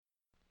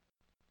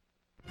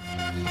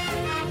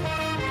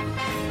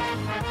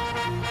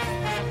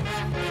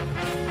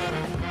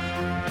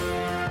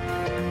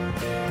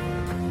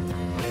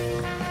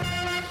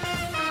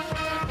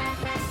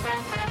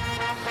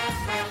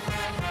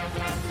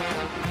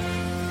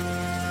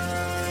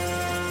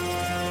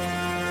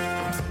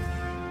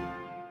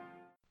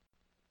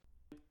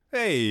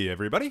Hey,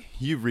 everybody.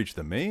 You've reached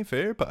the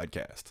Mayfair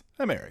Podcast.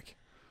 I'm Eric.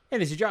 Hey,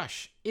 this is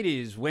Josh. It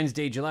is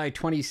Wednesday, July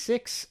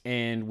 26th,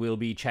 and we'll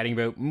be chatting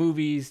about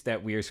movies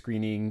that we are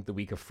screening the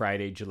week of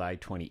Friday, July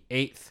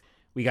 28th.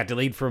 We got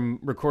delayed from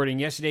recording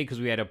yesterday because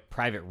we had a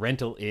private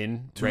rental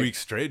in. 2 weeks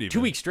straight, even. 2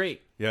 weeks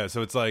straight. Yeah,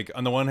 so it's like,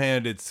 on the one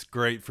hand, it's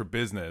great for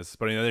business,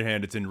 but on the other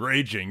hand, it's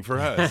enraging for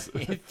us.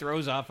 It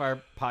throws off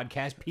our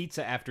podcast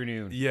pizza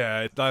afternoon.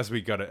 Yeah, last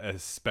week got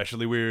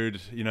especially weird,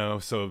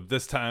 so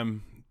this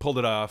time pulled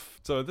it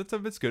off. So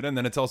it's good. And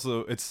then it's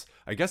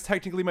I guess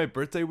technically my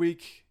birthday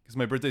week, because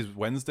my birthday's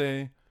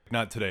Wednesday.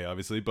 Not today,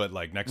 obviously, but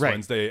like next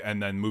Wednesday, and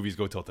then movies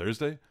go till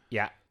Thursday.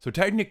 Yeah. So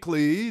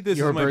technically, this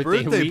Your is my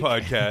birthday week.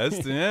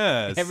 podcast.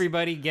 Yes.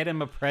 Everybody get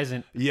him a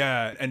present.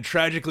 Yeah, and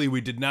tragically, we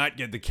did not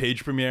get the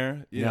Cage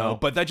premiere, you know,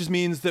 but that just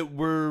means that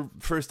we're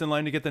first in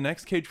line to get the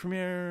next Cage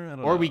premiere. I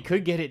don't know. We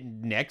could get it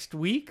next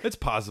week. It's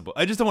possible.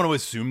 I just don't want to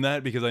assume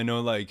that because I know,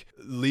 like,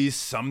 Lee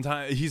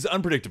sometimes, he's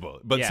unpredictable,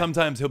 but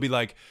sometimes he'll be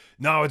like,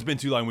 no, it's been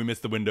too long. We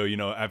missed the window,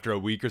 after a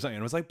week or something.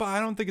 And I was like, but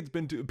I don't think it's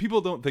been people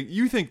don't think,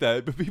 you think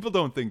that, but people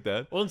don't think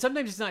that. Well, and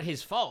sometimes it's not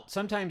his fault.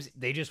 Sometimes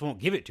they just won't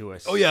give it to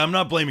us. Oh, yeah, I'm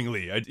not blaming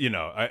Lee.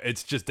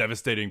 It's just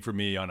devastating for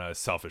me on a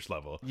selfish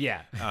level.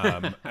 Yeah.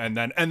 And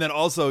then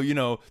also,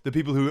 the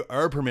people who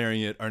are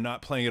premiering it are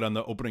not playing it on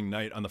the opening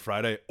night on the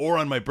Friday or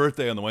on my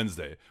birthday on the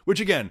Wednesday, which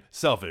again,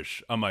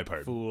 selfish on my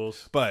part.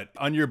 Fools. But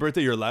on your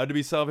birthday, you're allowed to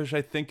be selfish,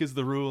 I think is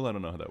the rule. I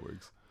don't know how that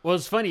works. Well,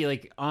 it's funny,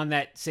 like on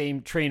that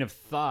same train of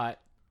thought,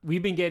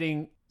 we've been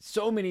getting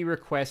so many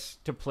requests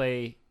to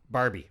play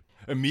Barbie.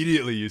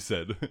 Immediately, you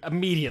said.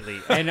 Immediately.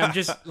 And I'm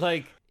just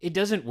like, it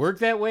doesn't work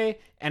that way.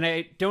 And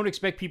I don't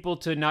expect people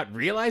to not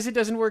realize it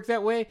doesn't work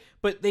that way,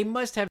 but they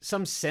must have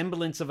some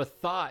semblance of a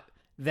thought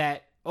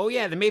that, oh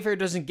yeah, the Mayfair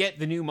doesn't get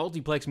the new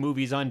multiplex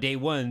movies on day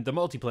one. The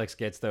multiplex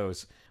gets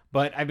those.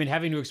 But I've been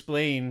having to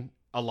explain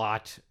a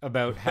lot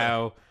about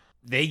how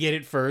they get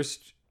it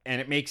first. And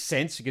it makes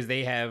sense because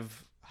they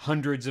have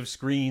hundreds of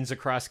screens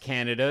across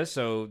Canada.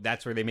 So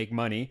that's where they make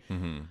money.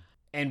 Mm-hmm.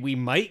 And we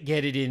might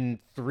get it in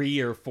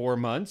 3 or 4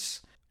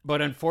 months. But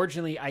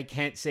unfortunately, I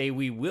can't say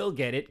we will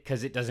get it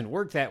because it doesn't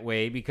work that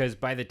way. Because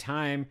by the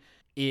time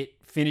it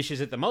finishes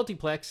at the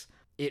multiplex,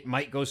 it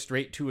might go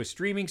straight to a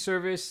streaming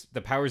service. The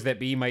powers that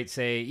be might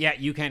say, yeah,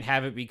 you can't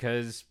have it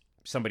because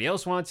somebody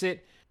else wants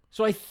it.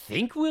 So I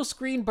think we'll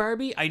screen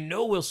Barbie. I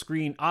know we'll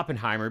screen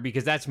Oppenheimer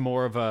because that's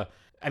more of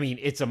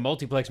it's a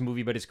multiplex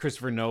movie, but it's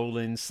Christopher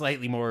Nolan,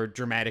 slightly more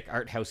dramatic,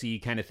 art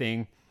housey kind of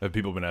thing. Have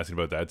people been asking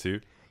about that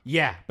too?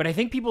 Yeah, but I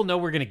think people know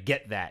we're going to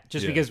get that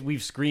just because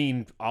we've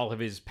screened all of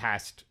his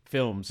past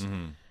films.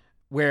 Mm-hmm.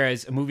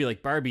 Whereas a movie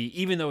like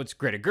Barbie, even though it's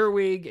Greta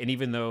Gerwig and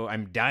even though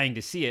I'm dying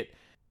to see it,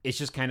 it's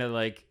just kind of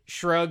like,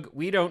 shrug,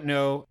 we don't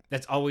know.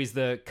 That's always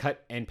the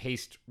cut and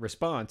paste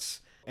response.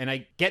 And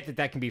I get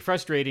that can be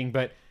frustrating,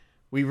 but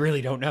we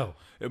really don't know.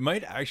 It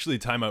might actually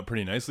time out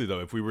pretty nicely, though,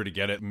 if we were to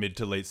get it mid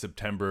to late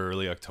September,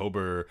 early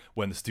October,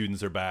 when the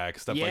students are back,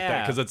 stuff like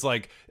that. Because it's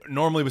like,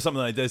 normally with something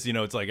like this,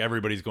 it's like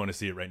everybody's going to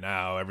see it right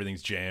now.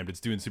 Everything's jammed. It's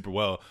doing super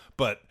well.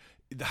 But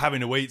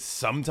having to wait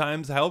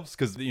sometimes helps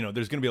because, there's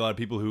going to be a lot of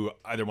people who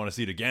either want to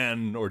see it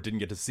again or didn't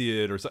get to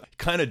see it or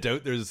kind of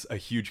doubt there's a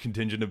huge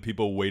contingent of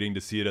people waiting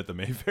to see it at the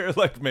Mayfair.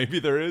 Like, maybe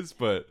there is,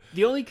 but...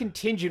 The only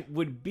contingent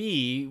would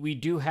be we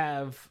do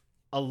have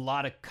a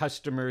lot of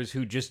customers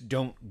who just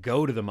don't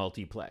go to the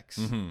multiplex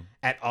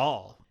at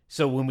all.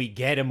 So when we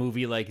get a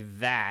movie like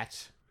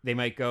that, they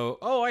might go,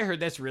 oh, I heard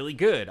that's really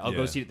good. I'll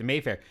go see it at the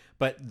Mayfair.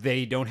 But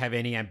they don't have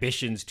any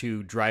ambitions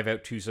to drive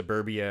out to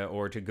suburbia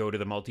or to go to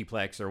the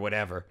multiplex or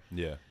whatever.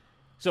 Yeah.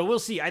 So we'll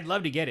see. I'd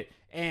love to get it.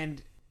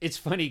 And it's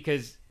funny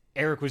because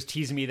Eric was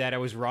teasing me that I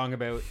was wrong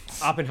about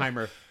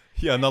Oppenheimer.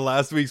 Yeah, on the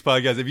last week's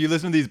podcast, if you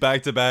listen to these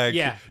back to back,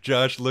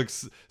 Josh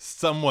looks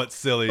somewhat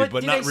silly,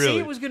 but not really. Did I say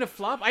it was going to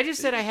flop? I just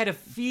said I had a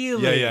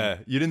feeling. Yeah.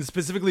 You didn't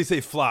specifically say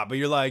flop, but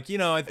you're like,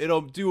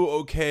 it'll do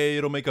okay,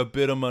 it'll make a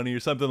bit of money or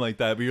something like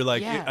that. But you're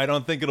like, I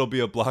don't think it'll be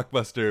a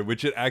blockbuster,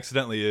 which it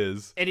accidentally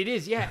is. And it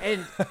is, yeah.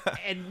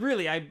 And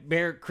really, I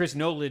bear Chris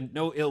Nolan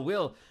no ill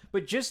will,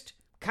 but just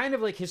kind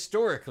of like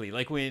historically,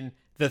 like when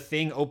The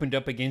Thing opened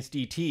up against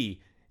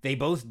E.T., they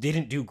both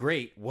didn't do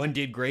great. One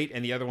did great,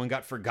 and the other one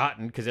got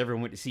forgotten because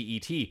everyone went to see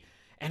E.T.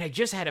 And I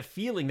just had a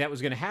feeling that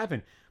was going to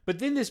happen. But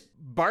then this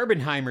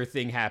Barbenheimer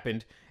thing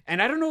happened,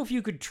 and I don't know if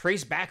you could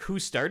trace back who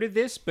started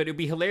this, but it'd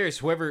be hilarious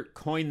whoever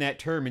coined that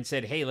term and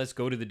said, hey, let's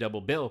go to the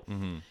double bill.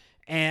 Mm-hmm.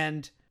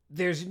 And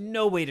there's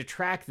no way to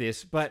track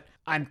this, but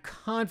I'm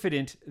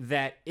confident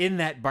that in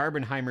that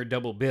Barbenheimer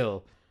double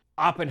bill,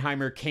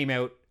 Oppenheimer came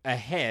out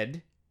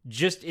ahead.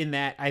 Just in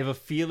that, I have a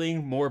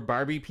feeling more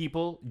Barbie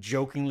people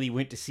jokingly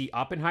went to see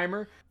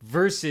Oppenheimer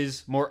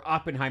versus more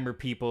Oppenheimer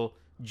people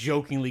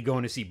jokingly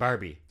going to see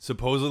Barbie.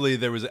 Supposedly,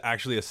 there was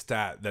actually a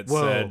stat that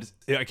said,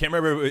 I can't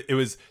remember if it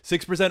was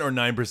 6% or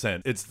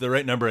 9%. It's the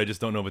right number. I just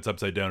don't know if it's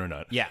upside down or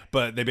not. Yeah.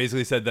 But they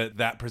basically said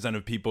that percent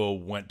of people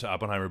went to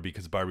Oppenheimer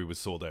because Barbie was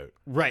sold out.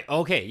 Right.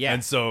 Okay. Yeah.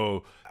 And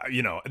so,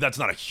 that's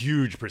not a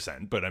huge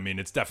percent, but I mean,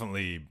 it's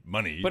definitely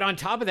money. But on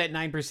top of that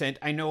 9%,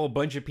 I know a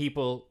bunch of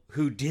people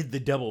who did the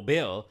double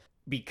bill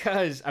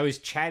because I was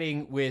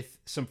chatting with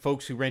some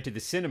folks who rented the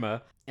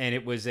cinema, and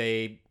it was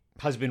a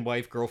husband,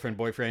 wife, girlfriend,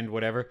 boyfriend,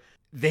 whatever.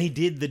 They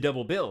did the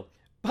double bill.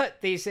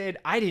 But they said,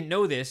 I didn't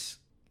know this,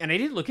 and I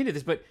didn't look into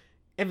this, but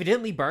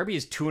evidently Barbie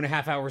is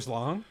 2.5 hours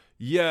long.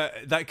 Yeah,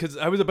 because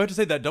I was about to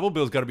say that double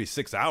bill's got to be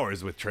 6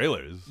 hours with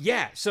trailers.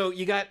 Yeah, so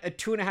you got a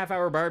 2.5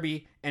 hour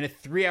Barbie and a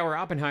 3 hour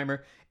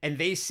Oppenheimer, and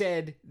they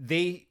said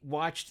they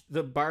watched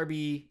the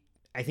Barbie,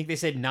 I think they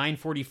said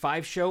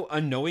 9:45 show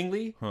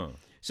unknowingly. Huh.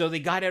 So they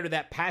got out of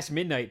that past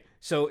midnight,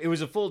 so it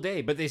was a full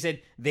day, but they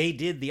said they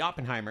did the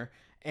Oppenheimer,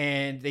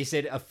 and they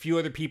said a few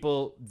other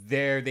people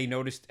there they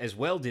noticed as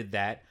well did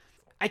that.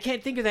 I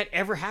can't think of that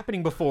ever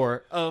happening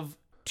before, of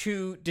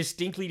two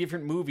distinctly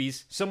different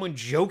movies, someone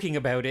joking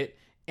about it,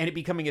 and it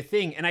becoming a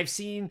thing. And I've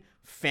seen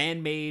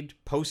fan-made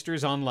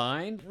posters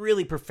online,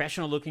 really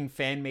professional-looking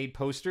fan-made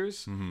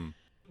posters. Mm-hmm.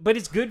 But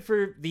it's good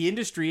for the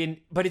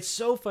industry. But it's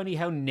so funny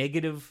how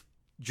negative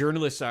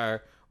journalists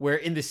are, where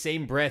in the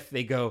same breath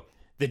they go,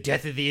 the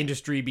death of the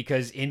industry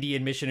because Indy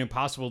and Mission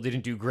Impossible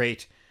didn't do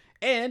great.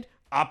 And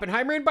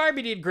Oppenheimer and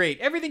Barbie did great.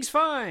 Everything's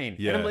fine.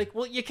 Yeah. And I'm like,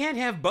 well, you can't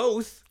have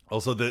both.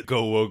 Also, the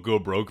go woke, go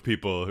broke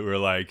people who are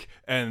like,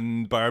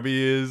 and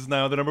Barbie is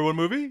now the #1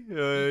 movie?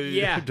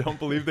 Yeah. You don't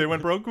believe they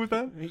went broke with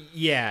that?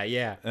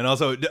 Yeah. And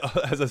also,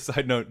 as a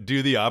side note,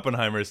 Do the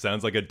Oppenheimer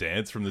sounds like a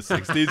dance from the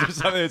 60s or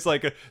something. It's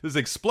like this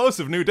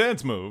explosive new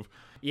dance move.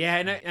 Yeah,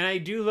 and I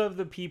do love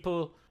the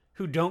people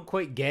who don't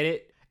quite get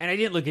it. And I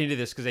didn't look into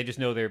this because I just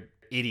know they're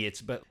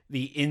idiots, but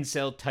the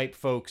incel type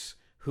folks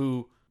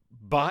who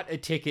bought a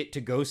ticket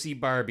to go see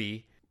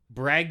Barbie,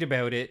 bragged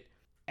about it,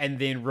 and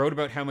then wrote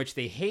about how much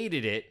they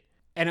hated it.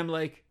 And I'm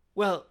like,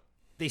 well,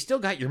 they still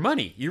got your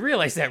money. You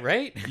realize that,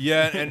 right?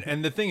 Yeah,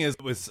 and the thing is,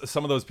 with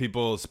some of those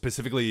people,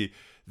 specifically,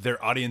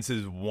 their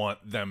audiences want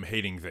them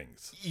hating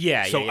things.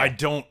 Yeah, So yeah. I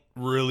don't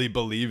really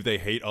believe they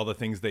hate all the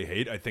things they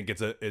hate. I think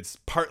it's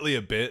partly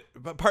a bit,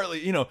 but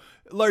partly,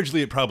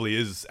 largely it probably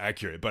is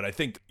accurate. But I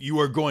think you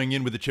are going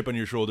in with a chip on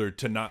your shoulder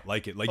to not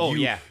like it. Like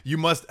you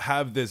must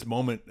have this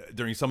moment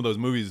during some of those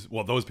movies.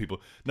 Well, those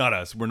people, not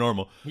us, we're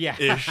normal. Yeah.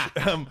 Ish,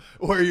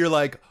 where you're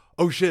like,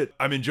 oh shit,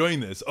 I'm enjoying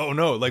this. Oh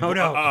no, like, oh,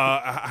 no.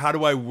 How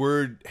do I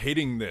word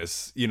hating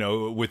this,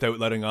 without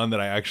letting on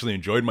that I actually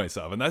enjoyed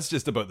myself? And that's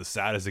just about the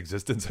saddest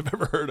existence I've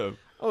ever heard of.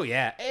 Oh,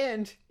 yeah.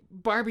 And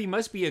Barbie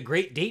must be a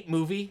great date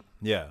movie.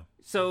 Yeah.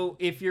 So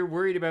if you're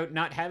worried about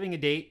not having a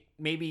date,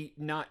 maybe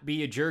not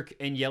be a jerk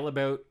and yell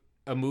about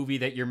a movie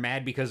that you're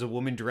mad because a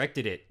woman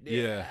directed it.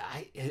 Yeah.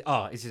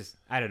 It's just,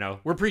 I don't know.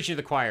 We're preaching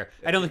to the choir.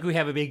 I don't think we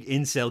have a big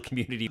incel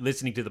community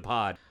listening to the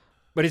pod.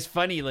 But it's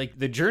funny, like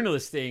the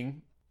journalist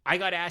thing, I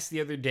got asked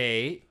the other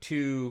day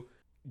to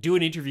do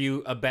an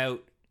interview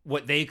about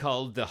what they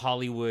called the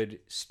Hollywood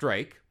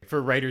strike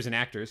for writers and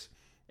actors.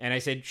 And I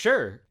said,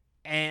 sure.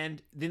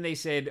 And then they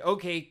said,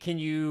 okay, can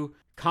you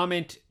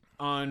comment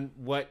on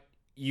what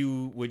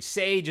you would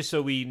say just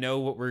so we know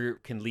what we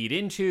can lead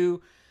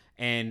into?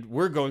 And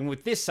we're going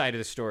with this side of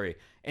the story.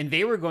 And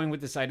they were going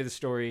with the side of the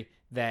story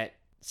that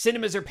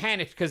cinemas are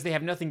panicked because they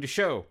have nothing to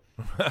show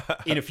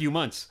in a few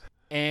months.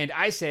 And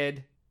I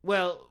said,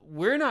 well,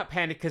 we're not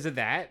panicked because of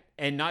that.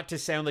 And not to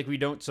sound like we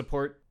don't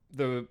support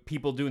the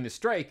people doing the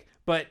strike,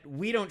 but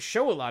we don't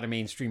show a lot of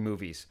mainstream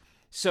movies.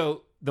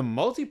 So the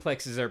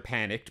multiplexes are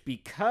panicked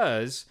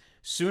because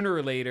sooner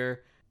or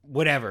later,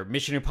 whatever,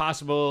 Mission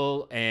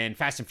Impossible and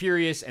Fast and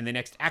Furious and the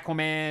next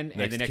Aquaman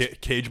and the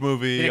next Cage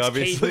movie, the next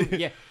obviously. Cage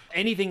movie, yeah,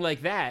 anything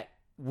like that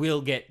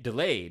will get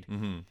delayed.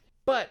 Mm-hmm.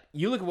 But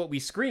you look at what we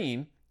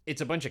screen, it's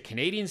a bunch of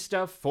Canadian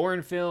stuff,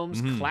 foreign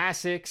films,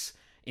 classics,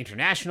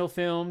 international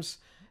films.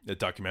 The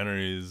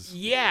documentaries.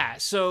 Yeah,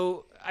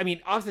 so, I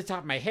mean, off the top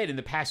of my head, in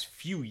the past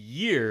few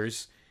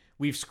years,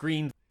 we've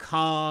screened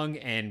Kong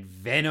and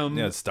Venom.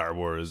 Yeah, Star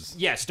Wars.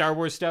 Yeah, Star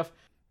Wars stuff.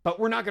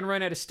 But we're not going to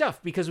run out of stuff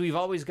because we've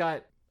always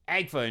got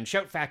AGFA and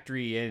Shout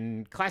Factory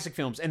and classic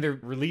films, and they're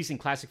releasing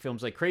classic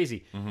films like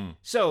crazy. Mm-hmm.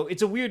 So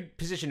it's a weird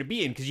position to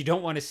be in because you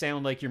don't want to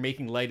sound like you're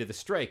making light of the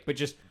strike. But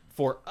just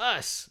for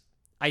us,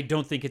 I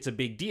don't think it's a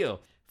big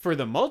deal. For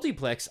the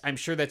multiplex, I'm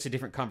sure that's a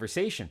different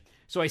conversation.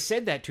 So I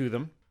said that to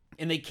them.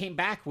 And they came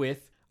back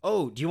with,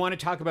 oh, do you want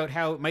to talk about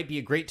how it might be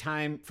a great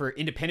time for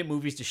independent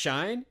movies to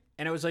shine?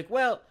 And I was like,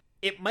 well,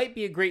 it might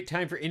be a great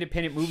time for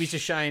independent movies to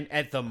shine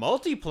at the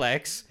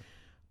multiplex,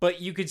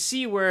 but you could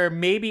see where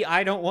maybe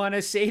I don't want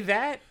to say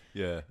that.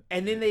 Yeah.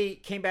 And then they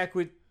came back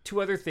with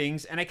two other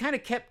things, and I kind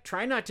of kept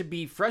trying not to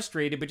be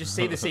frustrated, but just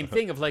say the same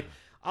thing of like,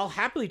 I'll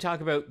happily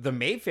talk about the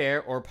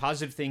Mayfair or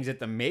positive things at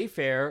the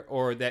Mayfair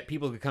or that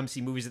people could come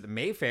see movies at the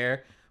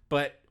Mayfair,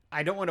 but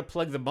I don't want to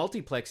plug the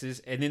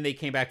multiplexes. And then they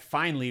came back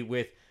finally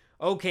with,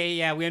 okay,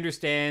 yeah, we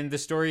understand the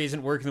story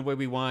isn't working the way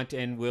we want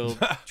and we'll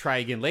try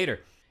again later.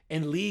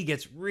 And Lee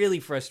gets really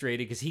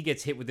frustrated because he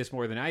gets hit with this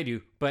more than I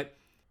do. But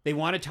they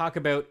want to talk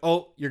about,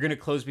 oh, you're going to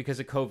close because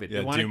of COVID. Yeah,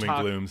 they want doom to talk,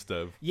 and gloom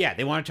stuff. Yeah,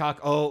 they want to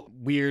talk, oh,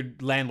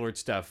 weird landlord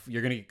stuff.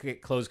 You're going to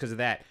get closed because of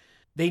that.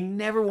 They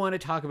never want to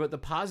talk about the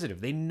positive.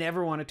 They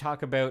never want to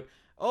talk about,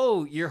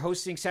 oh, you're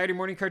hosting Saturday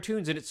morning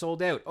cartoons and it's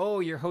sold out.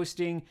 Oh, you're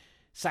hosting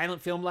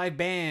Silent Film Live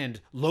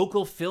Band,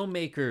 local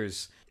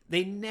filmmakers.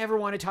 They never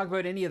want to talk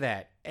about any of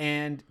that.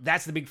 And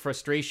that's the big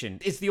frustration.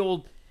 It's the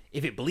old,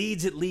 if it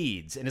bleeds, it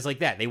leads. And it's like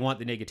that. They want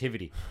the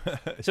negativity.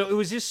 So it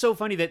was just so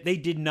funny that they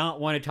did not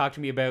want to talk to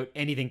me about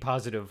anything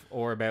positive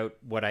or about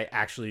what I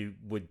actually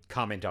would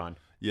comment on.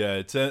 Yeah,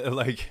 it's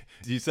like,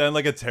 you sound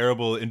like a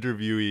terrible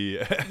interviewee.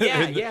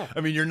 Yeah.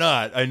 I mean, you're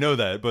not. I know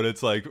that. But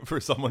it's like for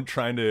someone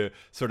trying to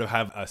sort of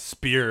have a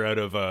spear out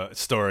of a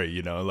story,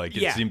 you know, like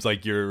it seems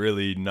like you're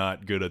really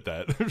not good at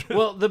that.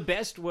 Well, the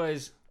best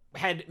was,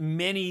 had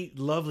many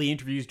lovely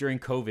interviews during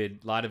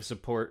COVID, a lot of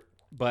support,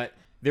 but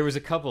there was a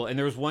couple, and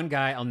there was one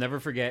guy I'll never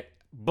forget,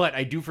 but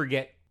I do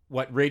forget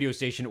what radio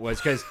station it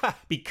was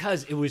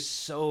because it was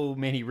so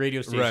many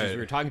radio stations we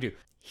were talking to.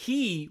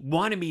 He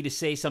wanted me to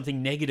say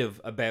something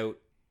negative about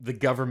the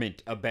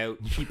government,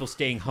 about people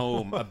staying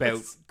home,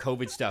 about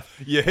COVID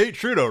stuff. You hate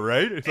Trudeau,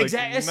 right? It's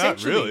exactly. Like,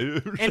 not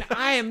really. And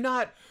I am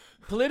not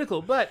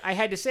political, but I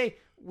had to say,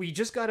 we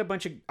just got a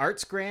bunch of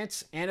arts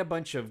grants and a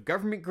bunch of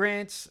government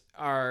grants.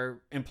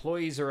 Our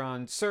employees are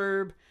on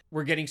CERB.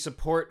 We're getting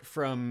support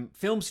from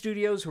film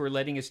studios who are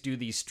letting us do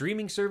these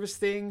streaming service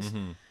things.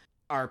 Mm-hmm.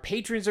 Our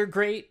patrons are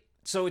great.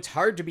 So it's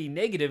hard to be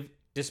negative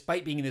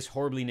despite being in this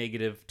horribly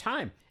negative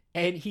time.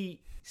 And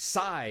he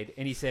sighed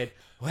and he said,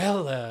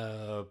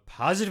 well,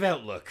 positive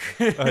outlook.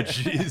 Oh,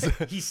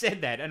 jeez. He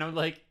said that. And I'm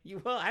like,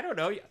 well, I don't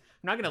know.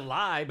 I'm not going to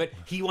lie, but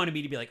he wanted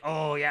me to be like,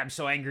 oh, yeah, I'm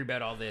so angry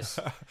about all this.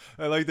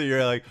 I like that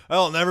you're like,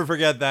 I'll never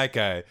forget that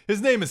guy. His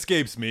name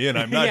escapes me, and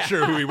I'm not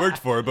sure who he worked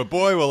for, but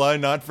boy, will I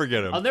not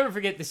forget him. I'll never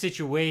forget the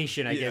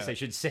situation, I guess I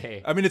should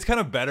say. I mean, it's kind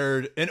of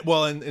better.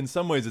 In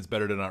some ways, it's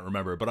better to not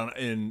remember. But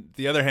in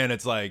the other hand,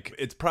 it's like,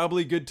 it's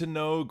probably good to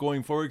know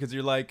going forward because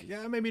you're like,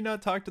 yeah, maybe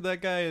not talk to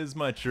that guy as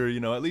much or,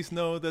 at least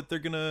know that they're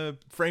going to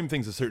frame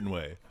things a certain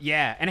way.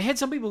 Yeah. And I had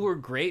some people who were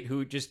great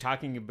who just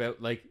talking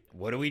about, like,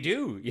 what do we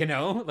do?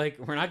 Like,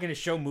 we're not going to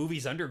show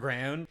movies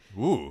underground.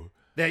 Ooh.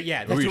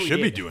 That's what we should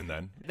did. be doing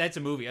then. That's a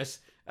movie, us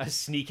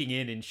sneaking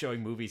in and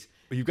showing movies.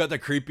 You've got that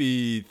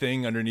creepy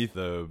thing underneath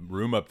the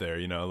room up there,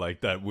 like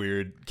that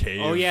weird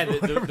cave. Oh, yeah,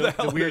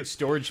 the weird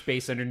storage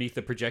space underneath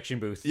the projection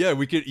booth. Yeah,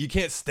 you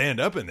can't stand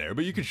up in there,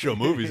 but you could show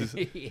movies.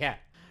 Yeah.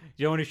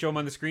 You don't want to show them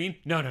on the screen?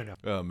 No.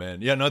 Oh,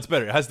 man. Yeah, no, it's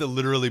better. It has to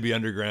literally be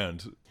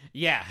underground.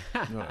 Yeah.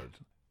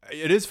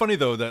 It is funny,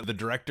 though, that the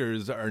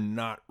directors are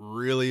not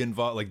really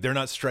involved. Like, they're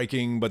not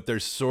striking, but they're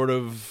sort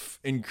of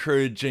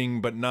encouraging,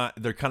 but not.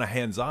 They're kind of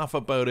hands-off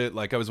about it.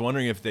 Like, I was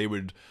wondering if they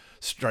would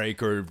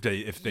strike or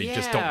if they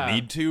just don't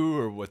need to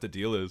or what the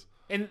deal is.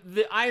 And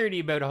the irony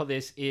about all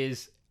this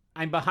is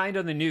I'm behind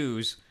on the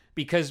news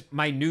because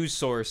my news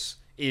source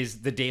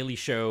is The Daily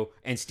Show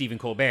and Stephen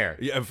Colbert.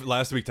 Yeah,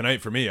 last week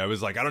tonight for me, I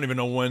was like, I don't even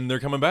know when they're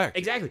coming back.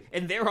 Exactly.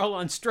 And they're all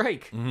on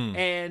strike. Mm-hmm.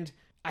 And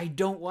I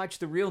don't watch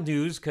the real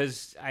news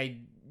because I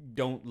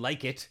don't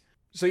like it.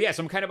 So yes,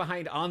 I'm kind of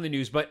behind on the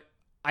news, but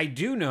I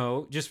do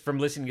know just from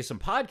listening to some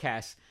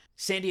podcasts,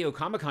 San Diego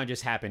Comic-Con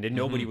just happened and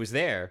nobody was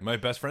there. My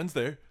best friend's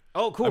there.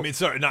 Oh, cool. I mean,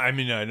 sorry. No, I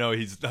mean, I know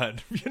he's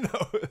not,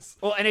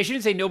 Well, and I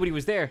shouldn't say nobody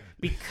was there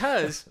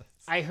because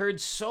I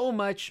heard so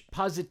much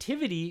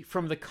positivity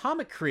from the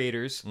comic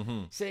creators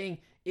saying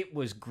it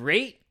was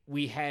great.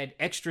 We had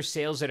extra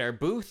sales at our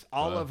booth.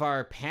 All of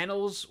our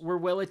panels were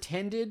well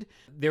attended.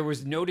 There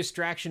was no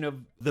distraction of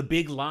the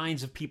big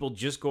lines of people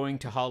just going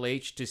to Hall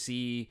H to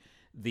see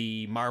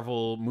the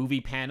Marvel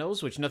movie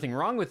panels, which nothing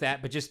wrong with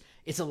that, but just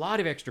it's a lot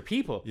of extra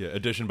people. Yeah,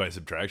 addition by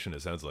subtraction,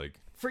 it sounds like.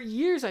 For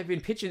years, I've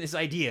been pitching this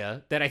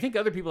idea that I think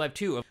other people have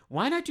too. Of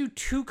why not do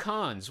two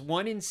cons,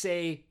 one in,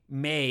 say,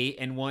 May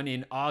and one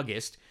in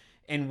August,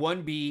 and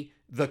one be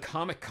the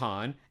Comic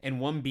Con and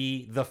one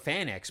be the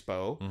Fan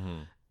Expo? Mm-hmm.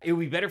 It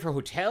would be better for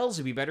hotels.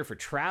 It would be better for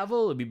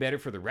travel. It would be better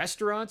for the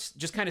restaurants.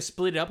 Just kind of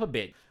split it up a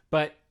bit.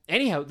 But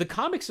anyhow, the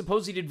comics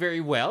supposedly did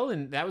very well,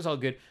 and that was all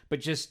good.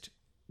 But just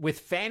with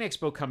Fan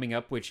Expo coming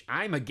up, which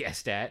I'm a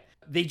guest at,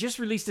 they just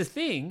released a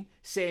thing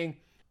saying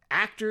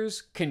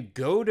actors can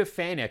go to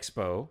Fan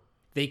Expo.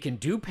 They can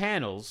do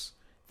panels.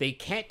 They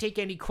can't take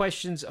any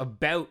questions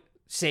about,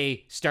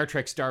 say, Star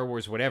Trek, Star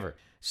Wars, whatever.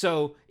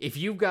 So if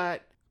you've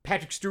got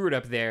Patrick Stewart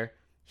up there,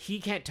 he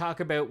can't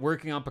talk about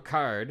working on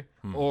Picard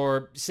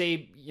or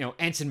say,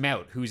 Anson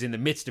Mount, who's in the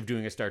midst of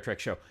doing a Star Trek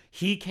show.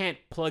 He can't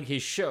plug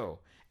his show.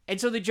 And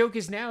so the joke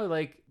is now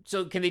like,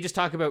 so can they just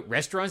talk about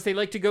restaurants they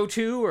like to go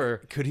to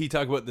or? Could he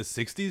talk about the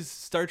 60s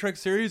Star Trek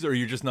series or are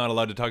you just not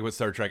allowed to talk about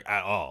Star Trek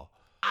at all?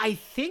 I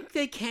think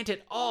they can't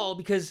at all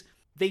because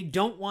they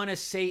don't want to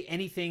say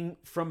anything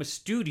from a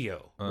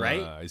studio,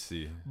 right? I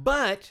see.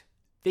 But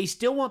they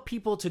still want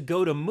people to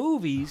go to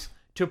movies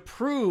to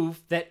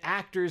prove that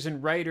actors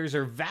and writers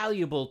are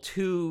valuable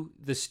to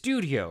the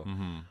studio.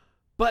 Mm-hmm.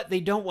 But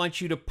they don't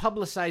want you to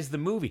publicize the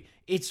movie.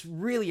 It's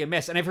really a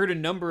mess. And I've heard a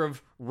number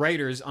of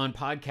writers on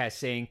podcasts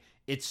saying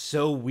it's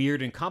so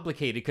weird and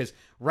complicated because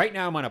right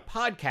now I'm on a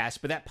podcast,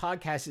 but that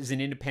podcast is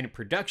an independent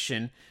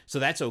production. So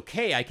that's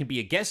okay. I can be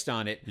a guest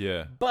on it.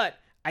 Yeah. But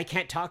I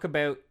can't talk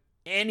about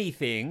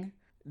anything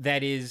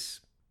that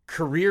is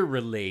career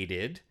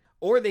related.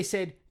 Or they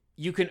said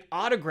you can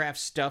autograph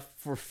stuff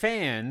for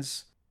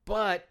fans,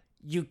 but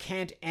you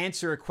can't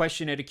answer a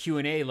question at a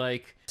Q&A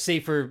like, say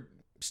for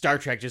Star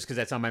Trek, just because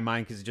that's on my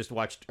mind, because I just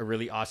watched a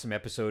really awesome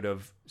episode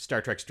of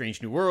Star Trek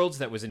Strange New Worlds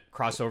that was a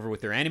crossover with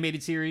their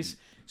animated series.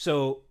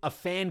 So a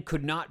fan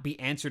could not be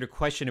answered a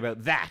question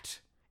about that.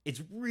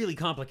 It's really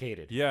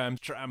complicated. Yeah,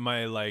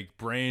 my like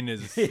brain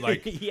is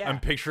like I'm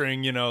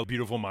picturing,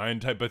 Beautiful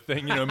Mind type of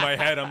thing, in my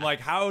head. I'm like,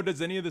 how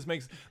does any of this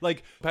make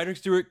like Patrick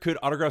Stewart could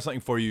autograph something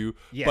for you,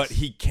 but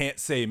he can't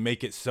say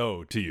make it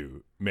so to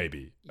you,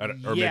 maybe.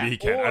 Or maybe he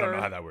can. I don't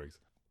know how that works.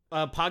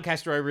 A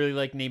podcaster I really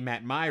like named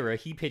Matt Myra,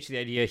 he pitched the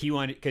idea. He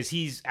wanted, because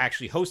he's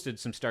actually hosted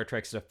some Star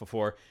Trek stuff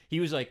before. He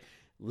was like,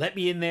 let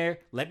me in there.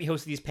 Let me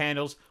host these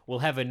panels. We'll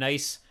have a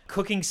nice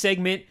cooking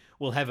segment.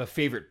 We'll have a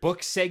favorite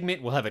book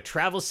segment. We'll have a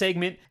travel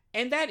segment.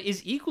 And that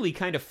is equally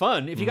kind of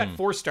fun. If you got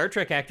 4 Star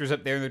Trek actors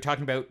up there and they're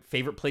talking about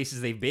favorite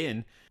places they've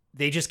been,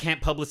 they just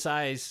can't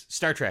publicize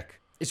Star Trek.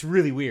 It's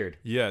really weird.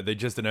 Yeah, they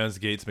just announced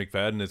Gates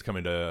McFadden is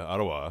coming to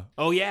Ottawa.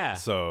 Oh, yeah.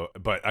 So,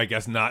 but I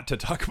guess not to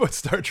talk about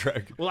Star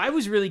Trek. Well, I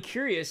was really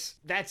curious.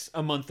 That's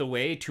a month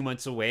away, 2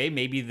 months away.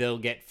 Maybe they'll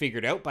get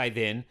figured out by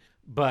then.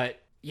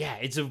 But yeah,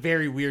 it's a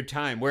very weird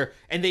time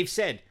and they've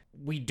said,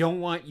 we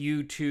don't want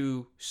you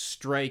to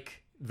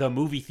strike the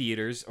movie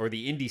theaters or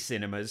the indie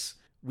cinemas.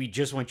 We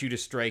just want you to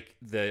strike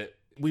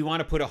we want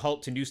to put a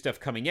halt to new stuff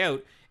coming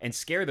out and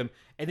scare them.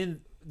 And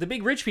then the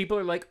big rich people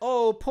are like,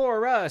 oh,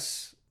 poor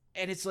us.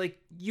 And it's like,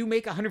 you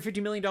make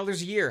 $150 million a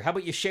year. How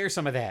about you share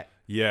some of that?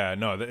 Yeah,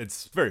 no,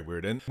 it's very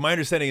weird. And my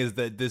understanding is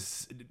that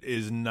this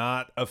is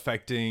not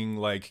affecting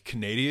like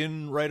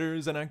Canadian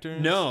writers and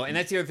actors. No, and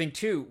that's the other thing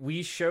too.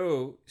 We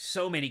show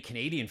so many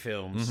Canadian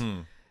films.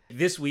 Mm-hmm.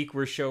 This week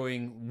we're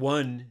showing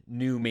one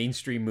new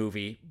mainstream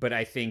movie, but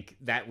I think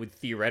that would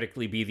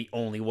theoretically be the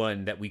only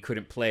one that we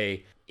couldn't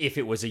play if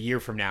it was a year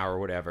from now or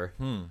whatever.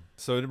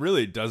 So it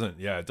really doesn't,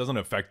 it doesn't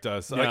affect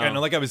us. No.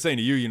 Like I was saying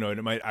to you,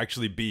 it might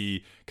actually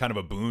be kind of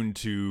a boon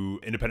to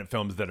independent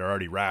films that are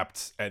already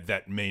wrapped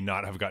that may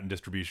not have gotten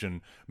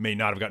distribution, may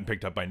not have gotten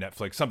picked up by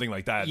Netflix, something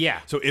like that.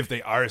 Yeah. So if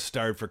they are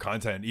starved for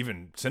content,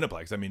 even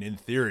Cineplex, I mean, in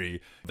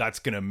theory, that's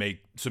going to make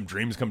some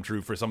dreams come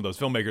true for some of those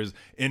filmmakers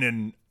in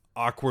an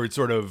awkward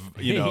sort of,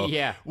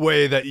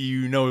 way that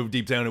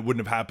deep down it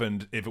wouldn't have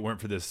happened if it weren't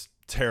for this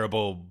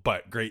terrible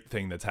but great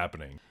thing that's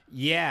happening.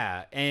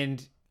 Yeah,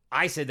 and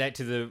I said that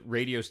to the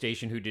radio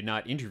station who did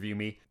not interview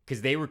me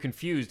because they were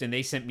confused and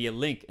they sent me a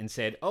link and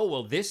said, oh,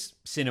 well, this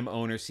cinema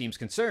owner seems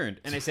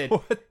concerned. And I said,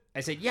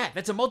 yeah,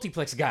 that's a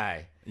multiplex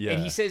guy. Yeah.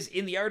 And he says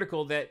in the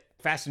article that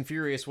Fast and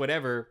Furious,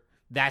 whatever,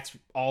 that's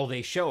all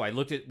they show. I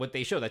looked at what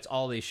they show. That's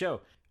all they show.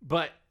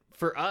 But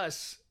for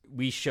us,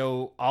 we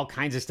show all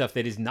kinds of stuff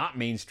that is not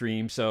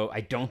mainstream, so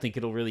I don't think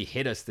it'll really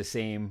hit us the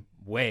same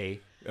way.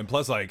 And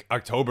plus, like,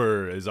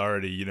 October is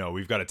already,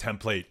 we've got a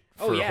template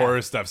for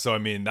horror stuff, so I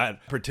mean,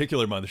 that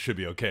particular month should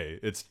be okay.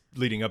 It's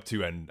leading up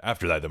to and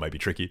after that might be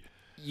tricky.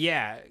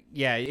 Yeah,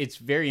 it's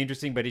very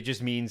interesting, but it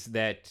just means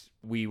that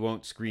we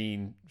won't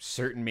screen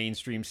certain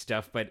mainstream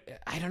stuff, but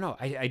I don't know.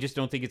 I just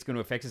don't think it's going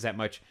to affect us that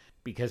much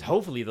because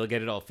hopefully they'll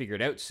get it all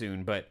figured out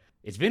soon, but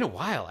it's been a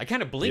while. I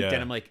kind of blinked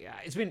and I'm like,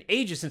 it's been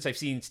ages since I've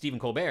seen Stephen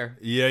Colbert.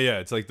 Yeah.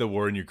 It's like the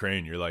war in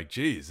Ukraine. You're like,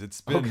 geez,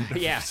 it's been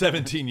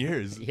 17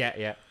 years.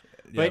 Yeah.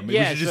 But we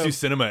should just do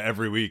cinema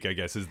every week, I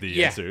guess, is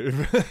the answer.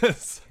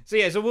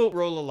 So we'll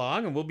roll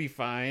along and we'll be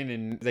fine.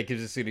 And that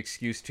gives us an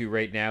excuse to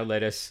right now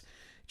let us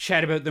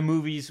chat about the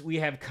movies we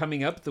have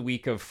coming up the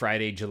week of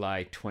Friday,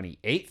 July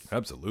 28th.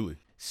 Absolutely.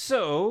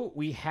 So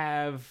we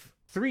have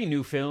 3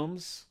 new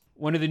films.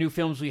 One of the new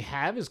films we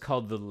have is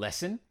called The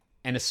Lesson.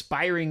 An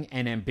aspiring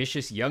and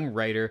ambitious young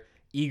writer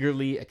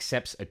eagerly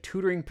accepts a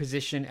tutoring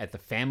position at the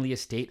family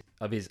estate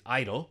of his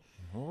idol.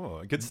 Oh,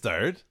 a good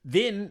start.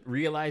 Then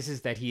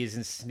realizes that he is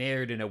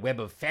ensnared in a web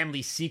of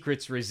family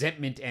secrets,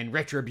 resentment, and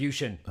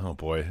retribution. Oh,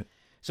 boy.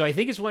 So I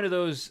think it's one of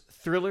those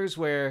thrillers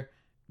where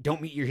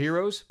don't meet your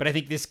heroes, but I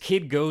think this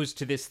kid goes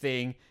to this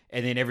thing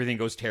and then everything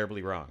goes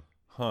terribly wrong.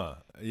 Huh.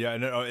 Yeah,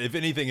 no, if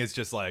anything, it's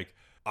just like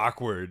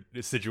awkward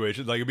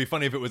situations. Like, it'd be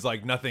funny if it was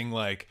like nothing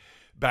like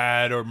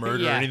bad or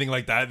murder or anything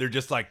like that. They're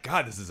just like,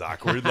 God, this is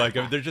awkward. Like,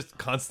 they're just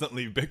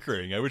constantly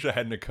bickering. I wish I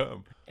hadn't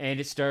come. And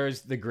it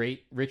stars the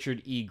great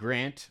Richard E.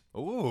 Grant.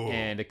 Ooh.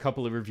 And a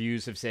couple of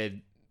reviews have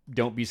said,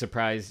 don't be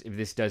surprised if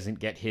this doesn't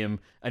get him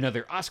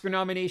another Oscar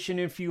nomination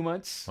in a few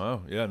months.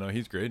 Wow. Yeah, no,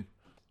 he's great.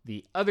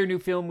 The other new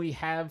film we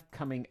have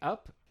coming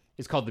up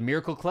is called The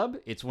Miracle Club.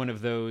 It's one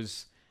of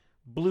those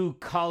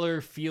blue-collar,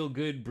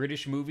 feel-good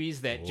British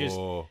movies that just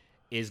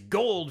is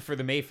gold for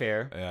the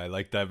Mayfair. Yeah, I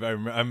like that.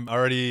 I'm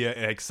already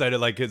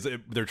excited. Like,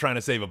 they're trying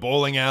to save a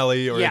bowling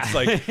alley, or it's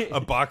like a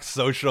box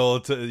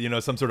social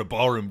to, some sort of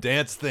ballroom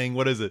dance thing.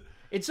 What is it?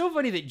 It's so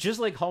funny that just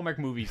like Hallmark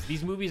movies,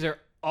 these movies are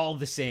all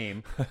the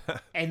same,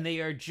 and they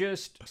are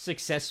just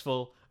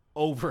successful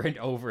over and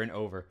over and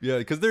over. Yeah,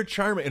 because they're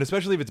charming, and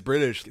especially if it's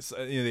British,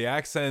 the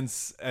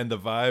accents and the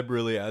vibe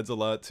really adds a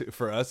lot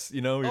for us.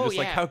 You're just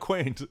like, how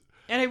quaint.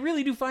 And I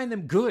really do find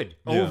them good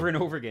over and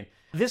over again.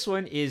 This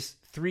one is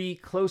 3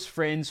 close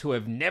friends who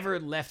have never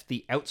left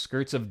the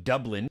outskirts of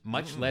Dublin,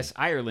 much less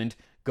Ireland,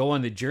 go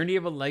on the journey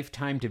of a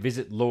lifetime to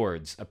visit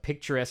Lourdes, a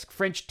picturesque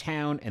French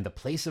town and the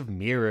place of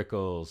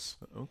miracles.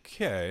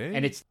 Okay.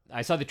 And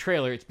I saw the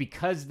trailer. It's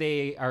because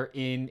they are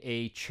in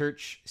a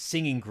church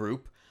singing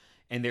group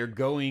and they're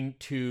going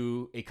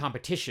to a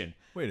competition.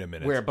 Wait a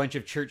minute. Where a bunch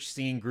of church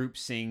singing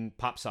groups sing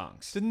pop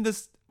songs. Didn't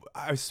this...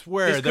 I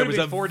swear there was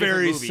a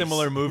very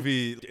similar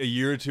movie a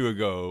year or two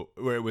ago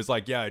where it was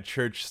like, yeah, a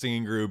church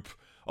singing group,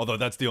 although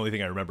that's the only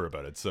thing I remember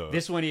about it. So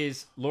this one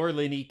is Laura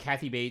Linney,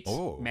 Kathy Bates,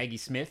 Maggie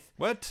Smith.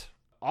 What?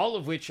 All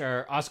of which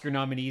are Oscar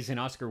nominees and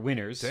Oscar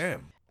winners.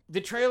 Damn.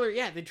 The trailer,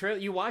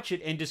 you watch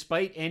it, and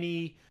despite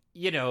any,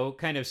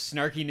 kind of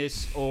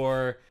snarkiness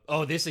or,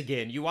 oh, this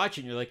again, you watch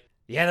it and you're like,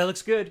 yeah, that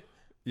looks good.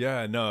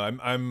 Yeah, no,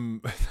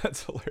 I'm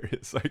that's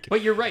hilarious. Like,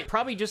 but you're right.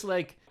 Probably just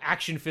like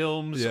action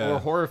films or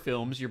horror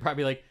films, you're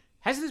probably like,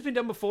 hasn't this been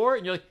done before?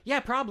 And you're like,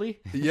 yeah, probably.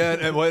 Yeah,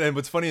 and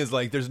what's funny is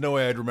like, there's no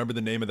way I'd remember the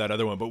name of that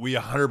other one, but we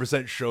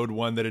 100% showed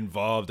one that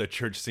involved a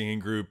church singing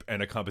group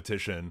and a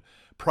competition,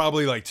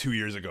 probably like 2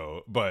 years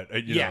ago.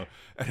 But you know,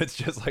 and it's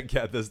just like,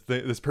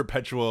 this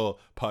perpetual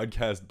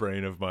podcast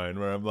brain of mine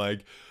where I'm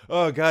like,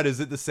 oh God,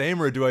 is it the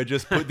same or do I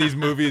just put these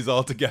movies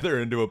all together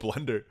into a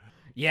blender?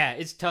 Yeah,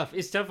 it's tough.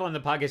 It's tough on the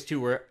podcast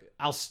too, where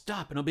I'll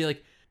stop and I'll be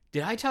like,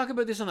 did I talk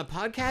about this on the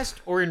podcast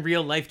or in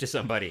real life to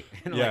somebody?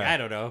 And I'm like, I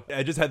don't know.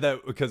 I just had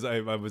that because I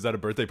was at a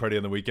birthday party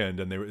on the weekend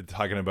and they were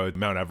talking about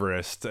Mount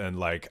Everest and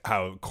like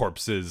how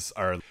corpses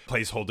are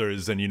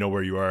placeholders and you know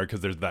where you are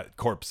because there's that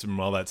corpse and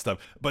all that stuff.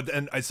 But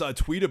then I saw a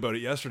tweet about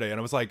it yesterday and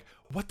I was like,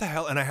 what the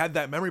hell? And I had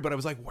that memory, but I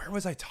was like, where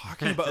was I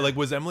talking about? Like,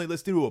 was Emily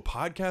listening to a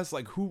podcast?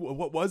 Like,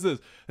 what was this?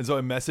 And so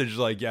I messaged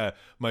like,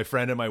 my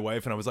friend and my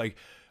wife and I was like,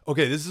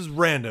 okay, this is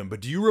random,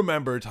 but do you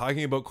remember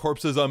talking about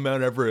corpses on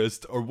Mount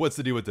Everest, or what's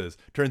the deal with this?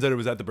 Turns out it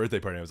was at the birthday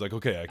party. I was like,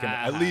 okay, I can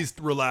at least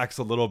relax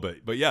a little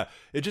bit. But yeah,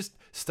 it just,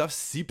 stuff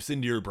seeps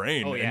into your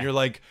brain, and you're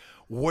like,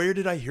 where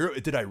did I hear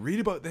it? Did I read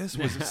about this?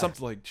 Was it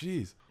something like,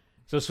 geez.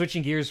 So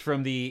switching gears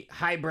from the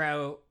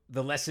highbrow,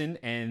 the lesson,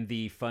 and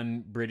the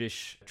fun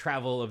British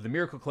travel of the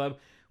Miracle Club,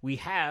 we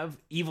have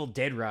Evil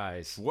Dead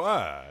Rise.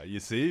 Wow, you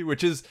see?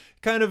 Which is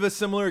kind of a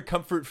similar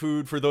comfort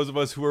food for those of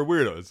us who are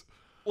weirdos.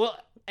 Well,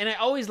 and I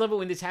always love it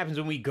when this happens,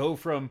 when we go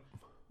from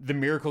the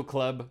Miracle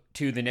Club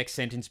to the next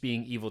sentence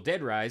being Evil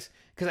Dead Rise,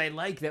 because I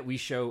like that we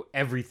show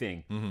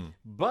everything. Mm-hmm.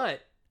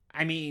 But,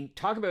 I mean,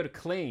 talk about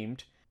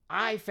acclaimed.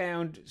 I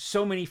found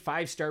so many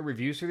 5-star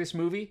reviews for this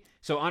movie.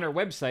 So on our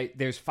website,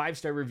 there's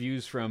 5-star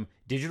reviews from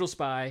Digital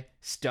Spy,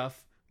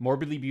 Stuff,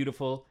 Morbidly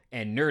Beautiful,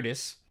 and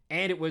Nerdist.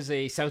 And it was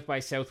a South by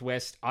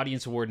Southwest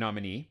Audience Award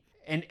nominee.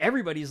 And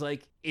everybody's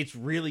like, it's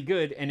really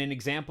good and an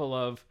example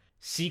of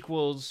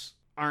sequels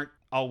aren't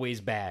always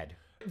bad.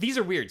 These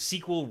are weird.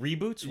 Sequel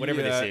reboots,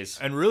 whatever this is.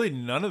 And really,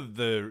 none of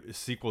the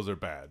sequels are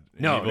bad.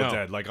 No.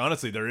 Dead. Like,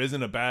 honestly, there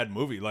isn't a bad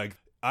movie. Like,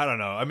 I don't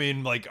know. I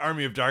mean, like,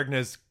 Army of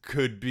Darkness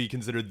could be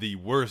considered the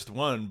worst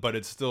one, but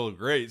it's still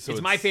great. So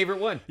it's my favorite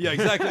one. Yeah,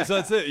 exactly. So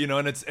that's it. You know,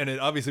 and it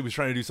obviously was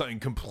trying to do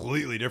something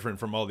completely different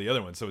from all the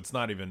other ones. So it's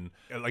not even,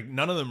 like,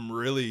 none of them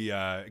really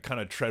kind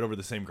of tread over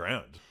the same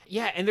ground.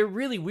 Yeah, and they're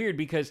really weird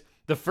because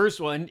the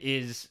first one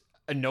is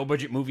a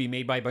no-budget movie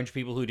made by a bunch of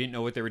people who didn't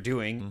know what they were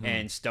doing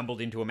and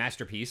stumbled into a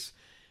masterpiece.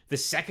 The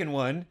second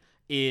one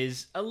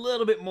is a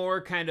little bit more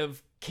kind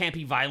of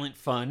campy, violent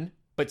fun,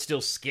 but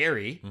still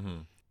scary. Mm-hmm.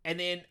 And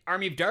then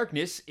Army of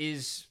Darkness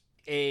is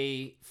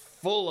a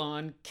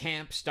full-on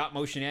camp,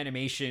 stop-motion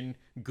animation,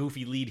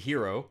 goofy lead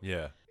hero.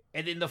 Yeah.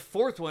 And then the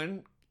fourth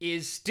one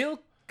is still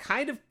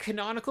kind of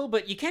canonical,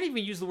 but you can't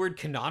even use the word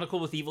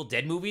canonical with Evil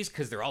Dead movies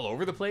because they're all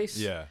over the place.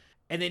 Yeah.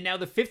 And then now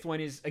the fifth one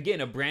is,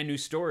 again, a brand new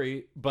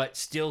story, but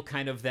still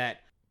kind of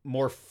that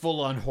more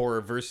full-on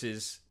horror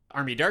versus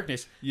Army of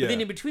Darkness. Yeah. But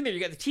then in between there, you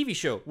got the TV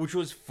show, which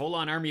was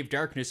full-on Army of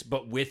Darkness,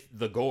 but with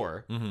the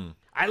gore. Mm-hmm.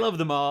 I love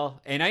them all,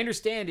 and I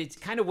understand it's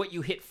kind of what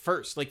you hit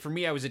first. Like, for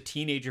me, I was a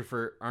teenager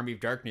for Army of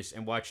Darkness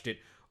and watched it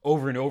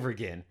over and over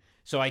again.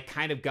 So I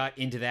kind of got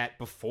into that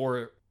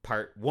before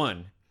part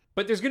one.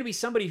 But there's going to be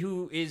somebody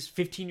who is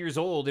 15 years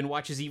old and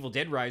watches Evil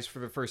Dead Rise for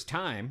the first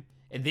time,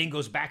 and then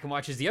goes back and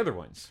watches the other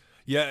ones.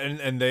 Yeah,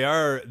 and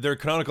they're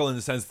canonical in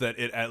the sense that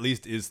it at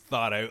least is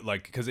thought out,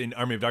 like, because in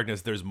Army of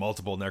Darkness there's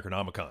multiple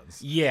Necronomicons.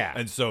 Yeah.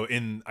 And so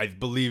I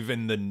believe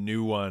in the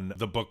new one,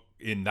 the book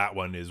in that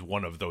one is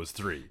one of those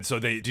three. So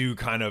they do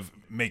kind of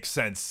make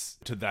sense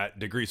to that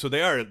degree. So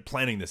they are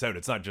planning this out.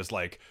 It's not just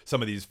like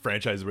some of these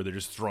franchises where they're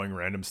just throwing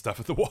random stuff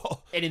at the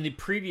wall. And in the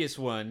previous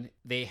one,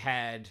 they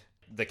had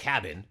the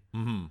cabin.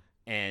 Mm-hmm.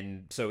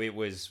 And so it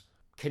was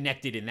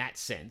connected in that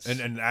sense,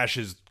 and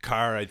Ash's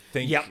car, I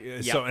think.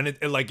 Yep. So and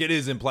it like it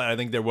is implied. I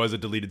think there was a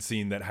deleted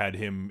scene that had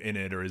him in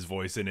it or his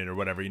voice in it or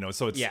whatever. You know,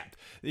 so it's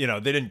you know,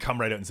 they didn't come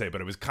right out and say it,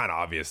 but it was kind of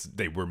obvious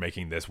they were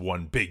making this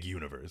one big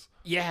universe.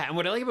 Yeah, and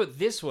what I like about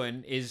this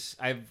one is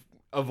I've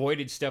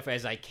avoided stuff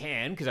as I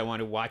can because I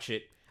want to watch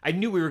it. I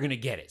knew we were going to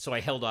get it, so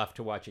I held off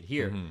to watch it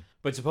here. Mm-hmm.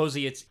 But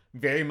supposedly it's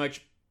very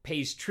much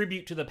pays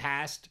tribute to the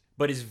past,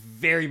 but is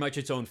very much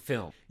its own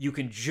film. You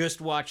can just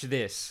watch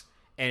this,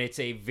 and it's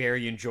a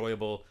very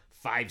enjoyable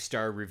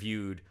 5-star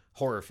reviewed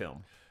horror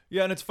film.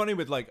 Yeah, and it's funny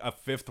with like a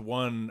fifth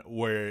one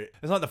where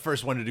it's not the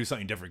first one to do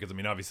something different, because I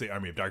mean, obviously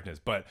Army of Darkness,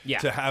 but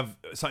to have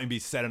something be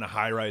set in a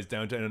high-rise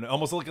downtown, and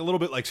almost like a little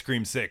bit like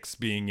Scream 6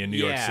 being in New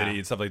York City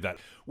and stuff like that,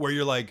 where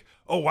you're like,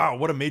 oh wow,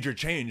 what a major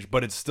change,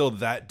 but it's still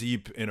that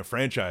deep in a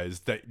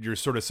franchise that you're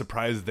sort of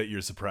surprised that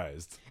you're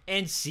surprised.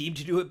 And seem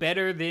to do it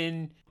better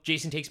than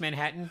Jason Takes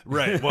Manhattan.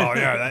 Right. Well,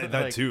 yeah,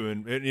 that like, too.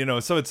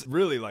 And, so it's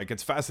really like,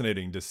 it's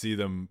fascinating to see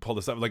them pull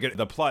this up. Like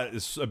the plot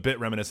is a bit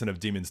reminiscent of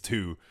Demons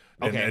 2.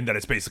 And that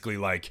it's basically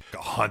like a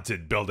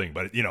haunted building,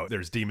 but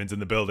there's demons in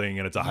the building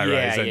and it's a high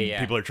rise and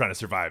people are trying to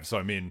survive. So,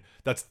 I mean,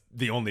 that's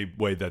the only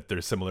way that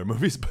there's similar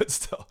movies, but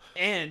still.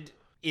 And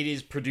it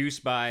is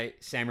produced by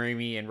Sam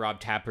Raimi and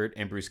Rob Tappert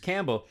and Bruce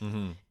Campbell.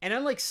 Mm-hmm. And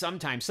unlike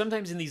sometimes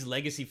in these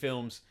legacy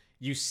films,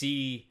 you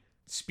see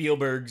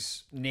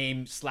Spielberg's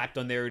name slapped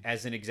on there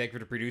as an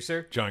executive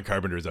producer. John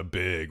Carpenter is a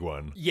big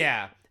one.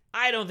 Yeah.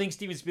 I don't think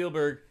Steven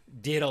Spielberg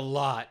did a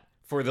lot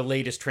for the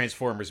latest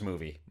Transformers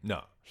movie.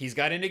 No. He's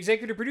got an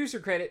executive producer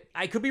credit.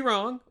 I could be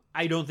wrong.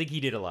 I don't think he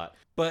did a lot.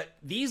 But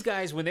these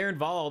guys, when they're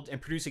involved in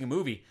producing a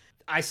movie,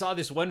 I saw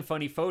this one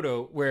funny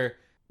photo where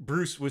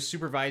Bruce was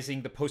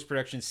supervising the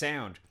post-production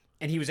sound,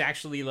 and he was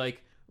actually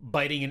like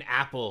biting an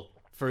apple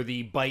for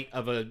the bite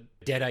of a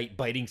deadite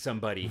biting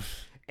somebody.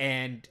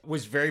 And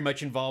was very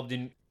much involved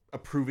in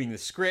approving the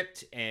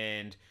script.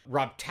 And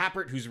Rob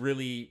Tappert, who's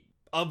really,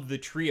 of the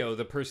trio,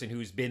 the person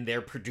who's been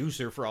their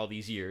producer for all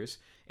these years.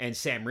 And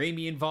Sam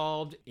Raimi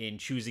involved in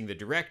choosing the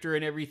director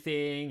and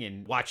everything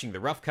and watching the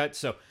rough cuts.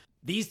 So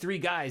these three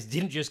guys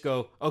didn't just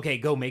go, okay,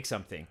 go make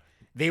something.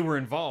 They were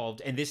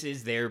involved, and this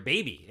is their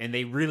baby. And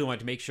they really wanted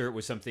to make sure it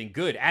was something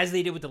good, as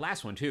they did with the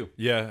last one, too.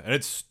 Yeah, and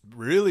it's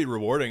really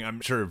rewarding, I'm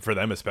sure, for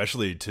them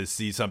especially, to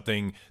see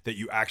something that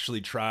you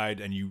actually tried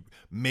and you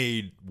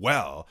made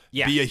well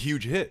be a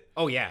huge hit.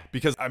 Oh, yeah.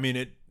 Because, I mean,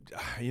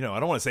 I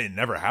don't want to say it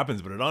never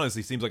happens, but it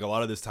honestly seems like a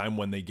lot of this time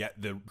when they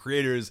get the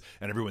creators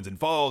and everyone's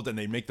involved and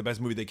they make the best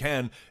movie they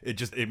can,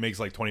 it makes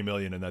like 20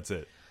 million and that's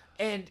it.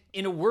 And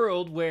in a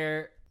world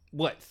where,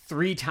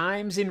 3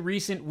 times in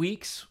recent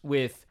weeks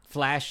with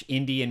Flash,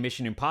 Indy, and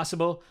Mission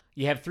Impossible,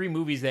 you have 3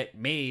 movies that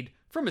made,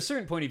 from a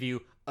certain point of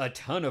view, a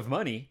ton of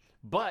money,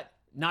 but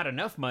not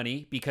enough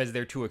money because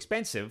they're too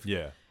expensive.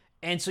 Yeah.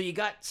 And so you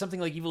got something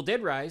like Evil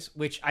Dead Rise,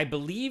 which I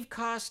believe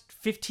cost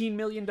 $15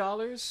 million.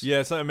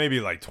 Yeah, so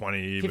maybe like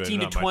 20, 15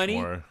 but not to 20,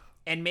 much more.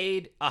 And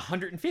made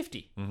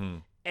 150. Mm-hmm.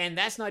 And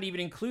that's not even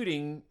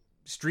including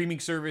streaming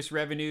service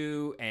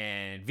revenue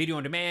and video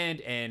on demand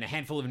and a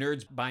handful of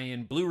nerds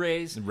buying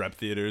Blu-rays. Rep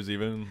theaters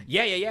even.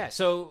 Yeah.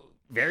 So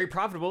very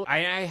profitable. I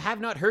have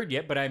not heard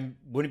yet, but I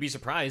wouldn't be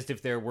surprised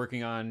if they're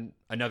working on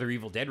another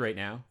Evil Dead right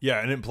now.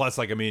 Yeah, and then plus,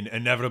 like, I mean,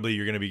 inevitably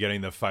you're going to be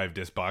getting the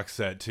 5-disc box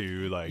set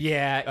too. Like,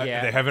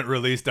 yeah. They haven't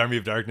released Army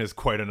of Darkness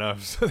quite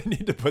enough, so they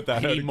need to put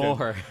that out. Need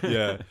more.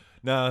 Yeah.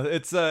 No,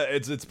 it's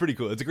pretty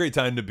cool. It's a great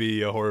time to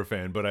be a horror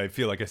fan, but I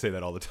feel like I say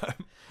that all the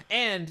time.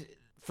 And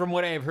from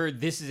what I have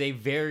heard, this is a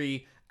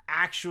very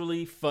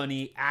actually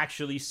funny,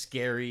 actually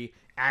scary,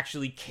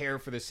 actually care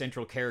for the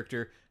central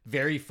character,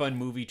 very fun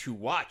movie to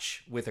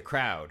watch with a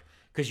crowd,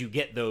 because you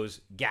get those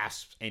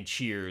gasps and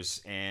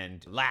cheers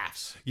and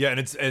laughs. Yeah, and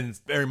it's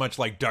very much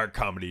like dark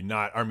comedy,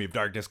 not Army of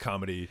Darkness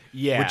comedy.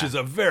 Yeah. Which is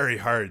a very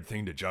hard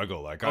thing to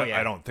juggle. Like,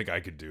 I don't think I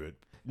could do it.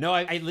 No,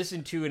 I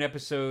listened to an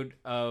episode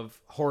of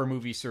Horror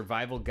Movie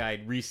Survival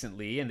Guide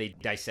recently, and they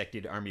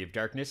dissected Army of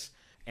Darkness,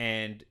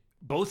 and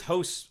both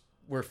hosts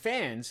were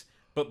fans,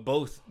 but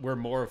both were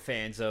more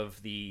fans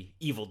of the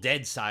Evil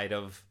Dead side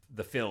of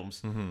the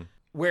films. Mm-hmm.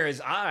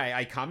 Whereas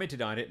I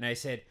commented on it and I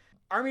said,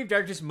 Army of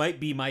Darkness might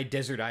be my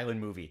desert island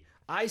movie.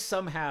 I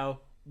somehow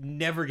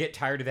never get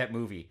tired of that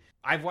movie.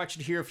 I've watched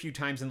it here a few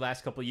times in the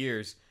last couple of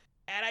years,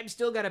 and I've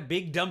still got a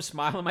big dumb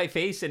smile on my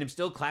face, and I'm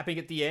still clapping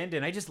at the end,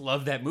 and I just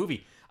love that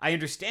movie. I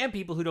understand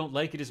people who don't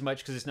like it as much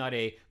because it's not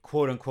a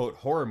quote-unquote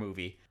horror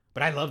movie,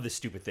 but I love this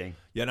stupid thing.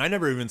 Yeah, and I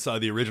never even saw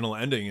the original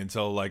ending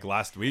until like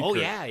last week. Oh,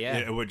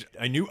 yeah. Which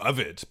I knew of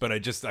it, but I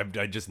just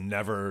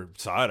never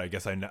saw it. I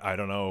guess I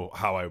don't know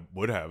how I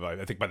would have.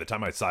 I think by the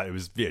time I saw it, it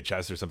was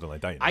VHS or something like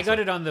that. I got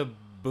it on the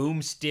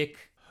Boomstick.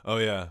 Oh,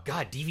 yeah.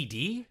 God,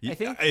 DVD, I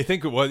think? I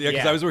think it was,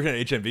 because I was working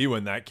at HMV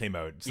when that came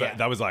out. So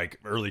that was like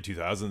early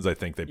 2000s, I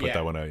think they put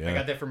that one out, I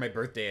got that for my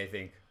birthday, I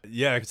think.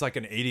 Yeah, it's like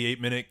an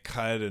 88-minute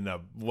cut and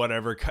a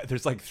whatever cut.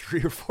 There's like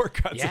 3 or 4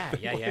 cuts.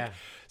 Yeah.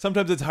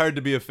 Sometimes it's hard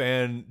to be a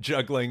fan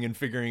juggling and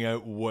figuring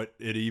out what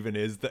it even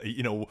is. That,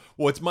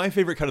 what's my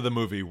favorite cut of the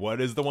movie? What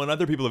is the one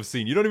other people have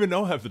seen? You don't even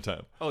know half the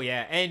time. Oh,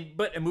 yeah.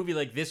 But a movie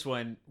like this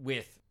one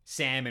with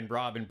Sam and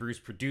Rob and Bruce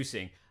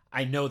producing,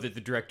 I know that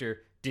the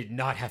director did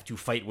not have to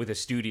fight with a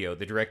studio.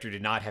 The director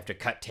did not have to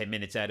cut 10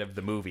 minutes out of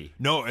the movie.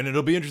 No, and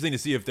it'll be interesting to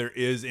see if there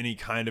is any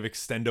kind of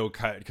extendo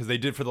cut, because they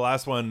did for the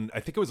last one, I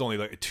think it was only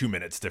like 2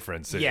 minutes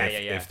difference,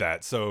 if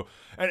that. So,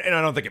 and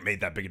I don't think it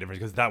made that big a difference,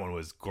 because that one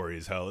was gory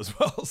as hell as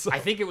well. So. I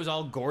think it was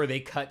all gore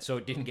they cut, so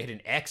it didn't get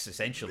an X,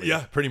 essentially.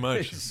 Yeah, pretty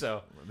much.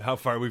 So how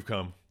far we've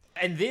come.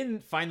 And then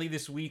finally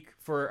this week,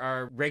 for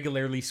our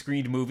regularly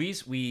screened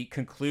movies, we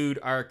conclude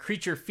our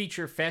Creature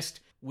Feature Fest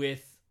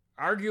with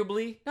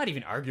arguably, not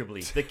even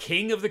arguably, the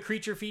king of the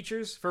creature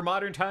features for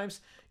modern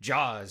times,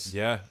 Jaws.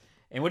 Yeah.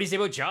 And what do you say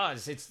about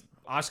Jaws? It's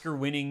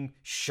Oscar-winning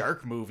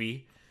shark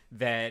movie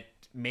that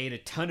made a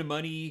ton of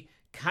money,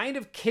 kind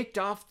of kicked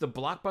off the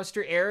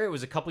blockbuster era. It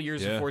was a couple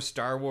years before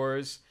Star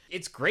Wars.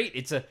 It's great.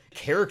 It's a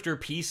character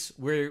piece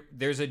where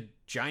there's a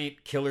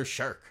giant killer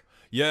shark.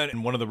 Yeah,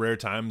 and one of the rare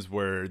times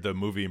where the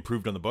movie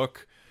improved on the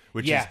book,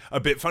 which is a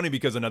bit funny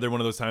because another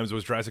one of those times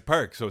was Jurassic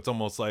Park. So it's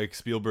almost like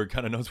Spielberg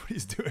kind of knows what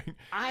he's doing.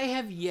 I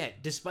have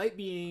yet, despite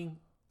being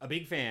a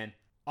big fan,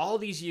 all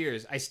these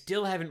years, I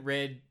still haven't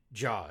read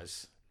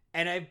Jaws.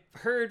 And I've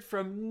heard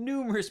from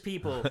numerous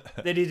people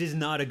that it is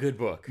not a good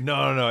book.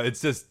 No. It's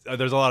just,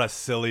 there's a lot of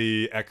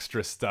silly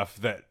extra stuff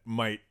that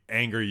might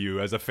anger you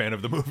as a fan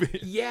of the movie.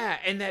 Yeah,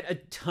 and that a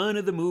ton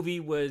of the movie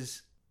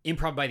was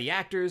improv by the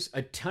actors.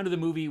 A ton of the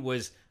movie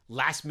was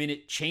last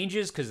minute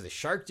changes because the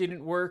shark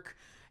didn't work.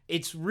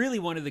 It's really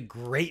one of the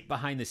great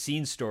behind the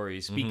scenes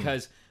stories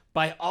because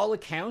by all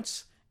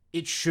accounts,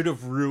 it should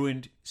have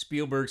ruined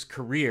Spielberg's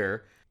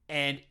career.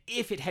 And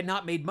if it had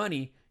not made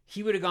money,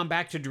 he would have gone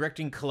back to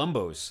directing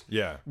Columbos.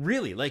 Yeah.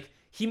 Really, like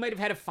he might have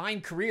had a fine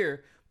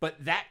career, but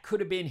that could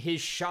have been his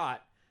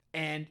shot.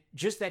 And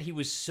just that he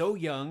was so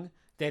young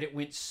that it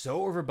went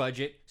so over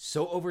budget,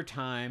 so over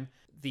time.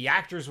 The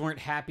actors weren't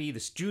happy. The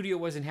studio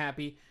wasn't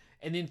happy.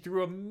 And then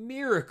through a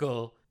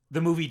miracle,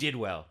 the movie did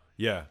well.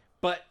 Yeah.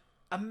 But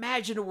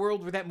imagine a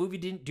world where that movie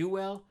didn't do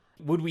well.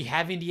 Would we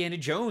have Indiana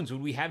Jones?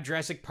 Would we have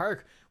Jurassic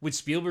Park? Would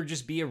Spielberg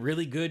just be a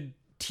really good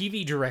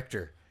TV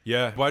director?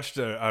 Yeah, watched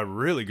a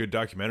really good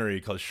documentary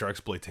called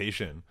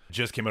Sharksploitation.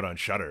 Just came out on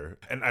Shudder,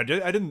 and I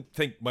didn't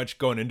think much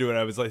going into it.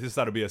 I was like, this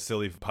thought it'd be a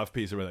silly puff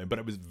piece or anything, but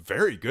it was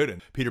very good.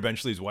 And Peter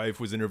Benchley's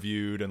wife was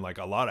interviewed, and like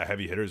a lot of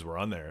heavy hitters were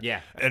on there.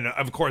 Yeah, and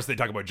of course they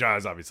talk about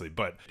Jaws, obviously,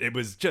 but it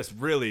was just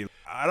really,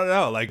 I don't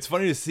know, like it's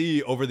funny to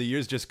see over the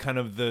years just kind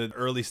of the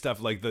early stuff,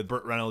 like the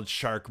Burt Reynolds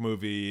shark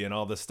movie and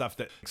all the stuff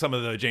that some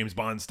of the James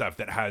Bond stuff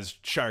that has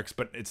sharks,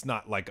 but it's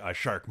not like a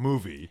shark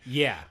movie.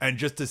 Yeah, and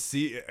just to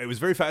see, it was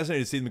very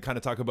fascinating to see them kind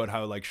of talk about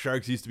how like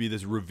sharks used to be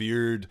this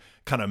revered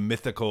kind of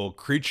mythical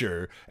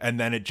creature, and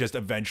then it just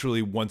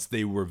eventually, once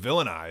they were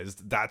villainized,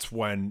 that's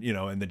when, you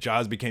know, and the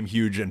Jaws became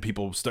huge and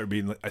people started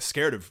being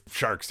scared of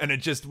sharks, and it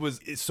just was,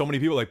 so many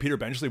people like Peter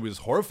Benchley was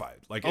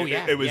horrified. Like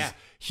it was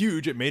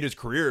huge. It made his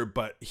career,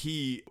 but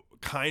he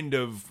kind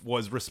of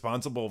was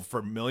responsible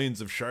for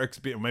millions of sharks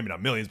being, maybe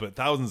not millions, but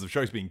thousands of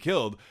sharks being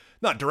killed.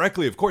 Not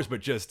directly, of course, but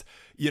just,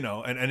 you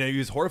know, and he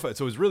was horrified.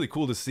 So it was really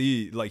cool to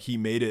see, like, he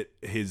made it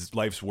his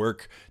life's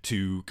work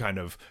to kind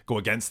of go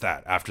against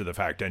that after the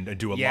fact and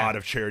do a lot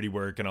of charity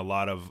work and a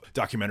lot of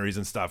documentaries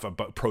and stuff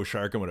about pro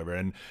shark and whatever.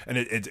 And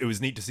it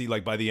was neat to see,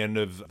 like, by the end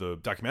of the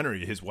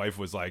documentary, his wife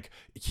was like,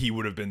 he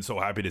would have been so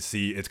happy to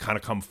see it's kind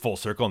of come full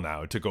circle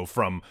now to go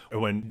from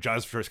when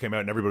Jaws first came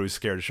out and everybody was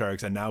scared of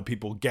sharks, and now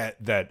people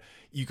get that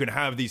you can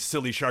have these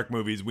silly shark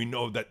movies. We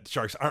know that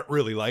sharks aren't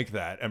really like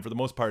that. And for the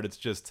most part, it's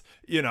just,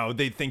 you know,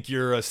 they think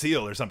you're a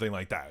seal or something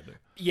like that.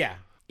 Yeah.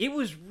 It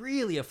was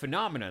really a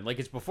phenomenon. Like,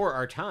 it's before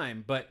our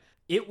time, but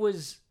it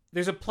was,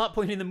 there's a plot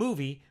point in the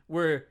movie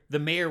where the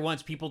mayor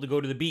wants people to go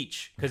to the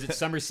beach because it's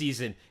summer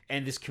season,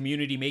 and this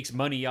community makes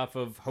money off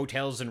of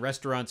hotels and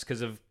restaurants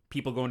because of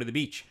people going to the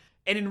beach.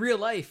 And in real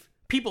life,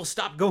 people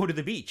stopped going to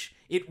the beach.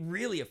 It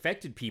really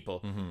affected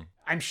people.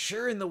 I'm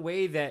sure in the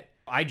way that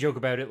I joke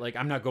about it, like,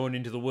 I'm not going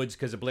into the woods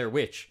because of Blair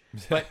Witch.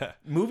 But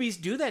movies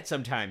do that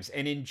sometimes.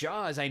 And in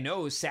Jaws, I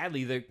know,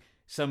 sadly,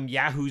 some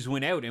yahoos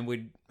went out and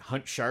would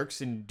hunt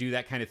sharks and do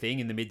that kind of thing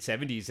in the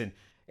mid-'70s. And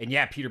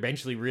yeah, Peter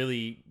Benchley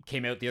really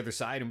came out the other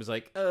side and was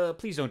like,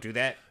 please don't do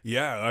that.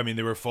 Yeah, I mean,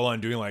 they were full on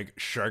doing like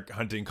shark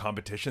hunting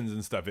competitions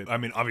and stuff. I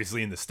mean,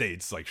 obviously in the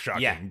States, like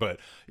shocking, but,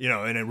 you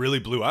know, and it really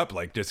blew up,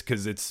 like, just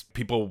because it's,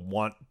 people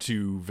want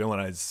to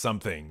villainize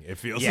something. It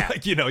feels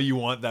like, you know, you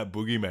want that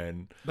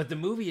boogeyman. But the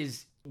movie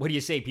is, what do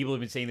you say? People have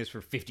been saying this for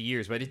 50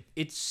 years, but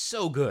it's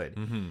so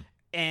good.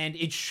 And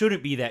it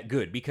shouldn't be that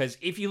good, because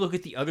if you look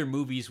at the other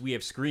movies we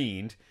have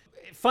screened,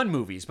 fun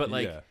movies, but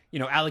like, you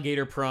know,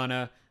 Alligator,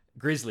 Piranha,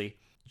 Grizzly,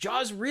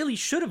 Jaws really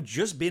should have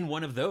just been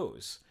one of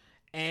those.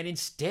 And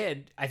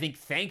instead, I think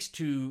thanks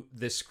to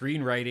the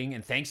screenwriting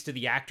and thanks to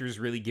the actors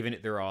really giving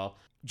it their all,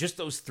 just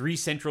those three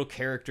central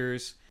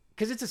characters,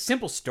 because it's a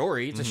simple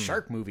story, it's a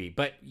shark movie,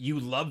 but you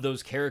love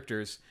those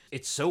characters.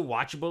 It's so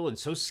watchable and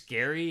so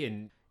scary,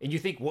 and you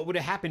think, what would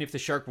have happened if the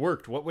shark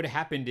worked? What would have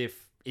happened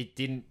if it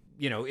didn't?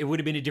 You know, it would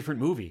have been a different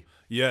movie.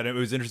 Yeah, and it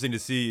was interesting to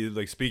see,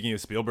 like, speaking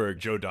of Spielberg,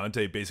 Joe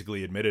Dante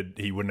basically admitted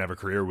he wouldn't have a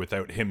career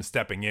without him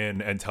stepping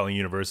in and telling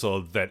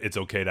Universal that it's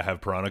okay to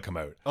have Piranha come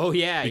out. Oh,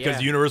 yeah,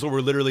 because Universal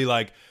were literally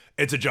like,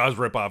 it's a Jaws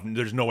ripoff, and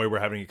there's no way we're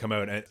having it come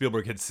out. And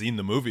Spielberg had seen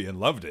the movie and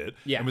loved it.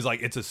 Yeah. And was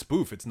like, it's a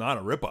spoof. It's not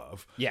a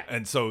ripoff. Yeah.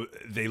 And so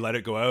they let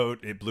it go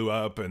out. It blew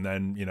up. And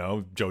then, you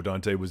know, Joe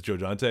Dante was Joe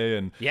Dante.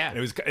 And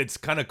it's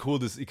kind of cool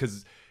to see,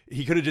 because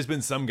he could have just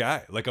been some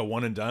guy, like a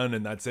one and done,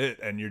 and that's it.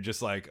 And you're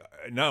just like,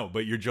 no,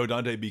 but you're Joe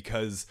Dante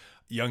because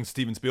young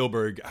Steven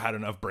Spielberg had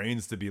enough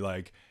brains to be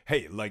like,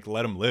 hey, like,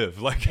 let him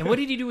live. Like, and what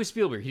did he do with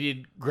Spielberg? He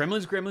did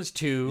Gremlins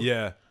 2.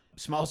 Yeah.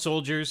 Small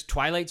Soldiers,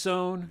 Twilight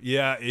Zone.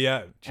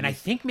 Yeah. And I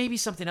think maybe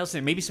something else in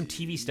there. Maybe some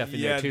TV stuff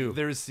in there too.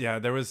 There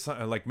was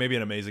like maybe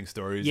an Amazing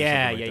Stories.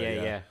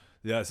 Yeah.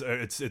 Yeah, so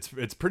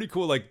it's pretty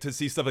cool, like, to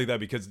see stuff like that,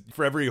 because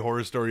for every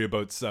horror story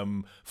about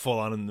some full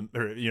on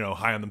or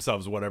high on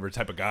themselves, whatever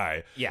type of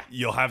guy,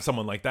 you'll have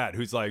someone like that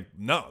who's like,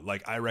 no,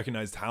 like, I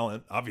recognize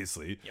talent,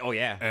 obviously. Oh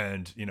yeah,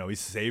 and he's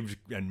saved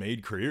and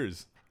made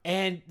careers.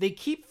 And they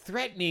keep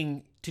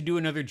threatening to do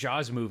another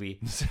Jaws movie,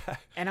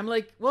 and I'm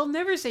like, well,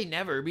 never say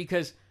never,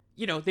 because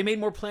they made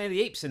more Planet of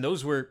the Apes, and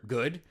those were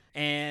good,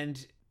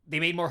 and they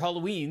made more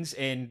Halloweens,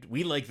 and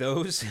we like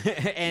those,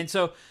 and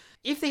so.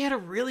 If they had a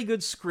really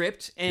good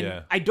script,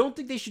 and I don't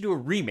think they should do a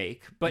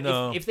remake, but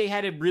if they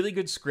had a really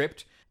good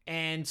script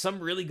and some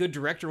really good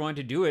director wanted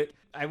to do it,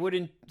 I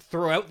wouldn't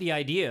throw out the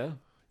idea.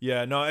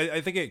 Yeah, no,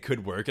 I think it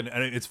could work, and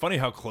it's funny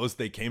how close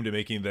they came to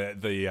making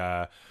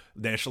the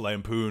National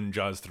Lampoon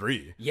Jaws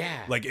 3.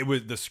 Yeah, like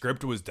the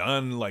script was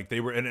done, like they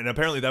were, and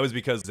apparently that was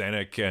because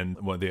Zanuck and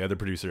the other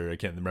producer, I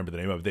can't remember the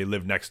name of, they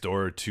lived next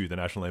door to the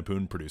National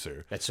Lampoon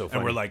producer. That's so funny.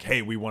 And we're like,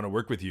 hey, we want to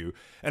work with you.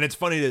 And it's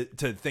funny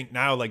to think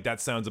now, like, that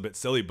sounds a bit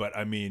silly, but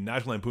I mean,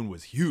 National Lampoon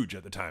was huge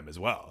at the time as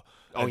well.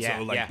 And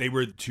so like they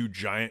were two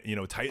giant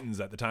titans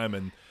at the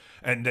time,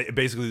 and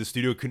basically the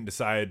studio couldn't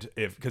decide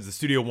because the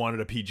studio wanted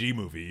a PG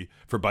movie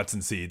for butts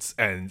and seats,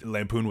 and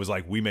Lampoon was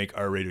like, we make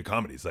R-rated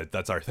comedies, like,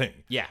 that's our thing.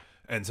 Yeah.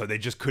 And so they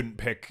just couldn't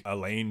pick a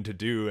lane to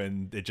do,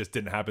 and it just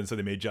didn't happen. So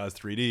they made Jaws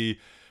 3D,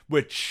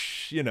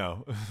 which, Can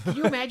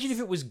you imagine if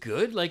it was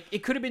good? Like, it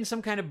could have been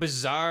some kind of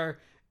bizarre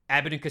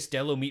Abbott and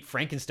Costello meet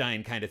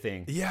Frankenstein kind of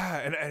thing. Yeah,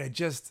 and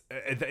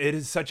it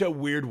is such a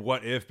weird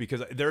what if,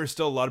 because there are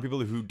still a lot of people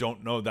who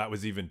don't know that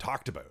was even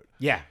talked about.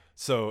 Yeah.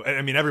 So,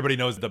 I mean, everybody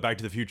knows the Back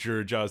to the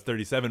Future Jaws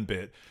 37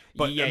 bit,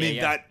 but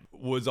that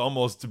was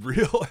almost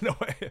real in a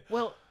way.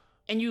 Well,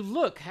 and you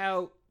look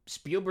how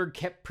Spielberg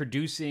kept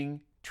producing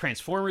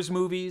Transformers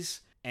movies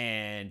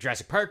and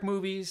Jurassic Park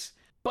movies,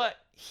 but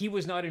he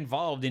was not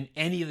involved in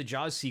any of the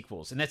Jaws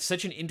sequels. And that's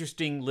such an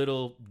interesting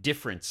little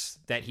difference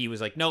that he was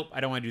like, nope, I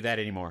don't want to do that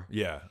anymore.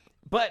 Yeah.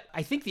 But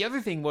I think the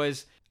other thing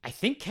was, I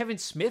think Kevin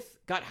Smith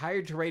got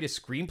hired to write a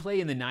screenplay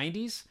in the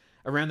 90s,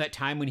 around that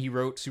time when he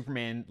wrote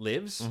Superman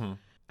Lives. Mm-hmm.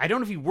 I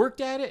don't know if he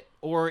worked at it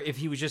or if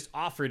he was just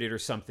offered it or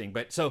something.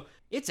 But so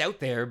it's out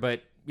there,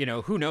 but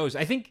who knows?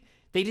 I think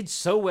they did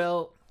so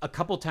well a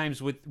couple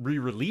times with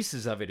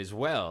re-releases of it as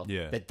well.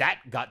 Yeah.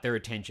 That got their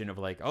attention of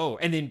like, oh,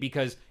 and then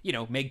because,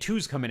 Meg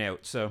 2's coming out,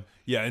 so.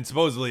 Yeah, and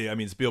supposedly, I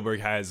mean,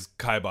 Spielberg has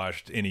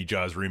kiboshed any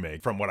Jaws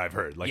remake from what I've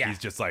heard. Like, he's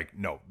just like,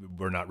 no,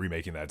 we're not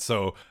remaking that.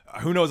 So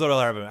who knows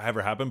what'll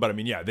ever happen, but I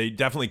mean, they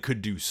definitely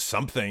could do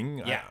something.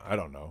 Yeah. I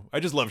don't know.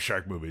 I just love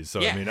shark movies. So,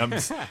 I mean,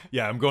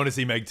 I'm going to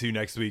see Meg 2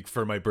 next week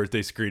for my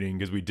birthday screening,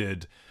 because we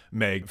did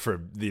Meg for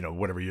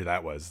whatever year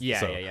that was.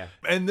 Yeah.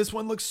 And this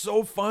one looks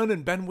so fun,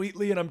 and Ben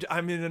Wheatley, and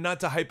I mean, not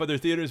to hype other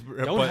theaters,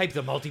 don't hype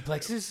the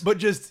multiplexes, but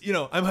just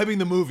I'm hyping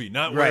the movie,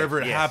 not wherever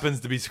it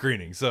happens to be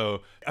screening.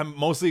 So I'm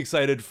mostly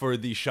excited for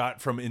the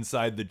shot from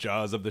inside the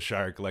jaws of the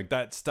shark. Like,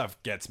 that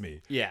stuff gets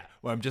me. Yeah,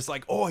 where I'm just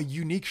like, oh, a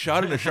unique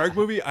shot in a shark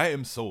movie. I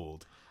am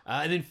sold.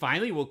 And then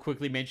finally, we'll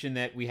quickly mention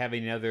that we have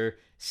another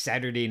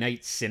Saturday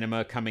Night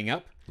Cinema coming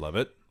up. Love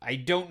it. I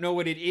don't know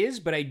what it is,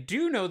 but I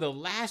do know the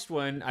last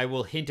one, I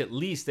will hint at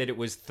least that it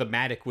was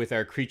thematic with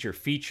our creature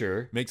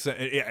feature. Makes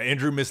sense.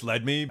 Andrew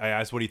misled me. I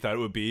asked what he thought it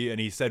would be, and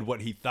he said what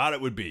he thought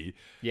it would be.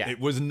 Yeah. It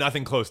was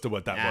nothing close to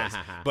what that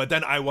was. But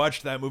then I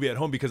watched that movie at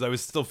home because I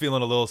was still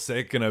feeling a little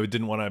sick, and I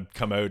didn't want to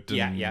come out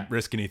and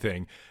risk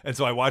anything. And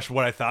so I watched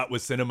what I thought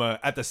was cinema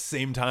at the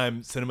same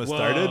time cinema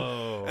started.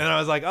 And I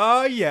was like,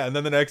 oh, yeah. And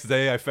then the next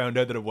day I found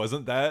out that it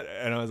wasn't that.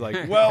 And I was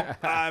like,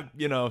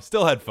 well,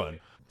 still had fun.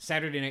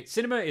 Saturday Night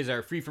Cinema is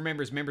our free for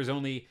members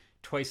only,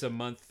 twice a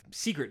month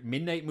secret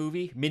midnight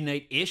movie,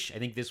 midnight-ish. I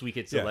think this week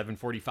it's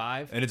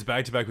 11:45. And it's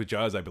back-to-back with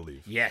Jaws, I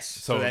believe. Yes,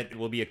 so that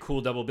will be a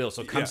cool double bill.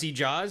 So come see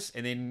Jaws,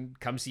 and then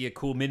come see a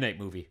cool midnight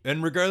movie.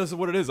 And regardless of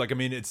what it is, like, I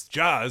mean, it's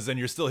Jaws, and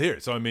you're still here.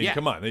 So, I mean,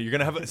 come on. You're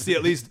going to see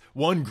at least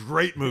one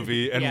great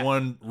movie and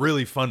one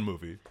really fun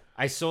movie.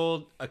 I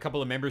sold a couple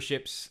of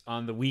memberships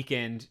on the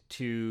weekend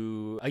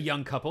to a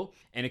young couple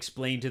and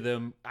explained to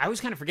them. I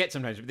always kind of forget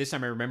sometimes, but this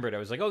time I remembered. I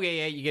was like, okay,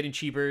 yeah, you're getting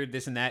cheaper,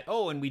 this and that.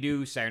 Oh, and we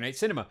do Saturday Night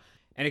Cinema.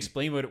 And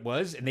explained what it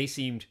was, and they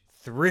seemed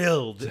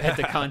thrilled at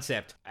the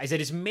concept. I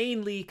said, it's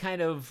mainly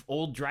kind of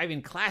old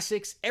drive-in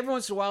classics. Every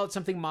once in a while it's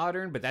something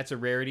modern, but that's a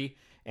rarity.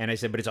 And I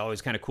said, but it's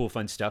always kind of cool,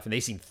 fun stuff. And they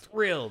seemed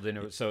thrilled.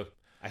 And so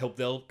I hope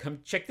they'll come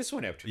check this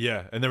one out.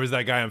 Yeah, and there was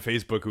that guy on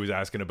Facebook who was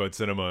asking about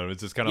cinema, and it was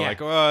just kind of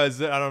like, oh, is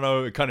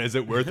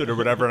it worth it or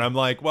whatever? And I'm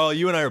like, well,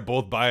 you and I are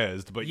both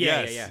biased, but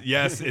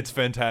yes, it's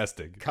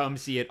fantastic. Come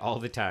see it all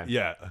the time.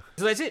 Yeah.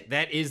 So that's it.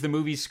 That is the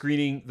movie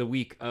screening the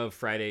week of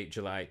Friday,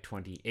 July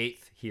 28th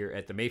here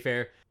at the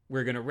Mayfair.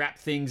 We're going to wrap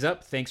things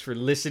up. Thanks for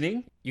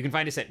listening. You can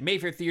find us at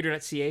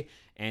mayfairtheatre.ca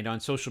and on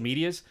social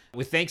medias.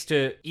 With thanks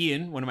to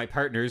Ian, one of my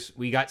partners,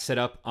 we got set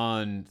up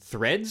on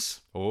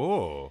Threads.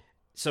 Oh.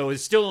 So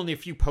it's still only a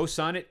few posts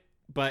on it,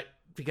 but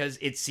because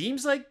it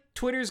seems like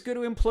Twitter's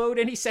going to implode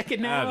any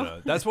second now. I don't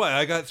know. That's why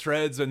I got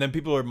Threads, and then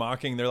people are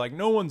mocking. They're like,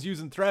 no one's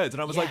using Threads.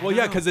 And I was like, well,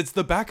 yeah, because it's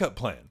the backup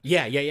plan.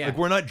 Yeah. Like,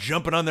 we're not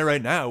jumping on there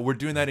right now. We're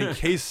doing that in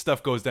case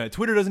stuff goes down.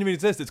 Twitter doesn't even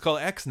exist. It's called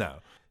X now.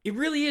 It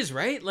really is,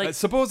 right? Like,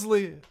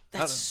 supposedly.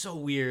 That's so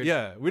weird.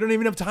 Yeah, we don't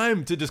even have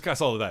time to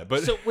discuss all of that.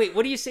 But so, wait,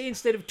 what do you say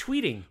instead of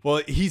tweeting?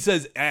 Well, he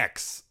says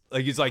X.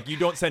 Like, he's like, you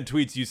don't send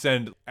tweets, you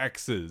send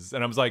X's.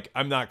 And I was like,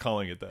 I'm not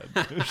calling it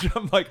that.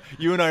 I'm like,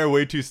 you and I are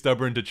way too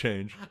stubborn to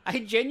change. I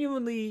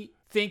genuinely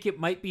think it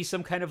might be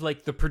some kind of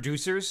like the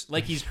producers.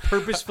 Like, he's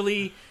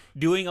purposefully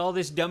doing all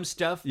this dumb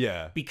stuff.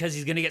 Yeah. Because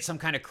he's going to get some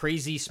kind of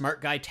crazy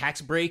smart guy tax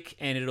break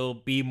and it'll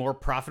be more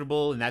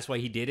profitable. And that's why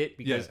he did it.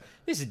 Because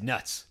this is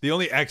nuts. The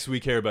only X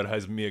we care about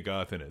has Mia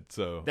Goth in it.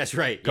 So that's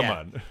right. Come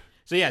on.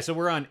 So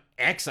we're on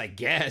X, I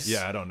guess.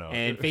 Yeah, I don't know.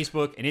 And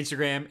Facebook and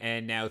Instagram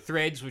and now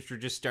Threads, which we're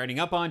just starting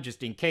up on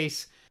just in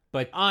case.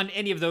 But on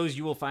any of those,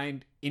 you will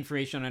find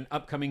information on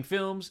upcoming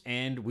films,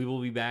 and we will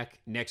be back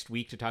next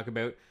week to talk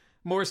about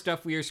more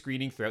stuff we are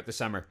screening throughout the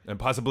summer. And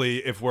possibly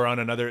if we're on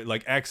another,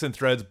 like X and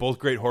Threads, both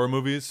great horror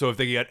movies. So if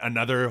they get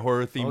another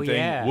horror themed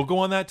thing, we'll go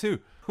on that too.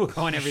 We'll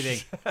go on everything.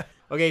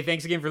 Okay,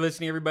 thanks again for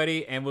listening,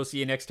 everybody, and we'll see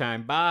you next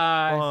time.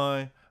 Bye.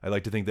 Bye. I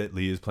like to think that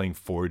Lee is playing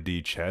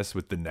 4D chess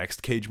with the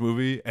next Cage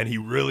movie, and he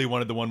really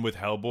wanted the one with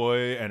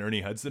Hellboy and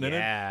Ernie Hudson in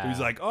it. So he's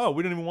like, oh,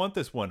 we don't even want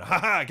this one.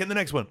 Ha, get the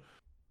next one.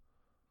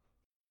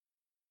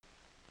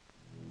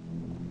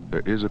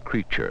 There is a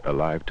creature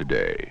alive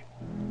today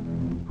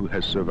who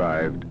has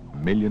survived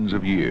millions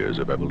of years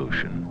of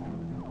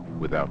evolution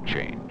without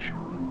change,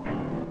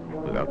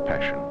 without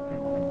passion,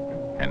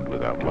 and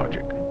without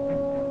logic.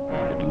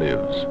 It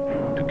lives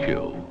to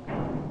kill.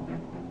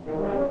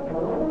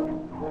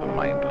 A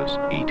mindless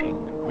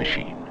eating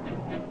machine.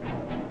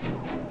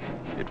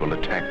 It will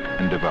attack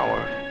and devour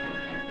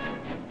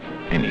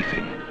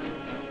anything.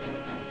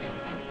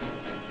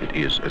 It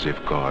is as if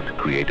God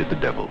created the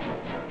devil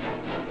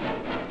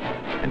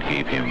and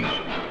gave him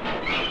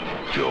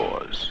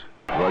jaws.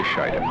 Roy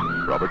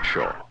Scheider, Robert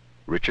Shaw,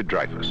 Richard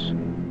Dreyfuss.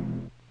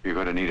 You're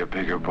gonna need a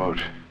bigger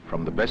boat.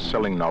 From the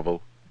best-selling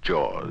novel,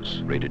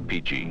 Jaws, rated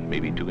PG,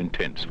 maybe too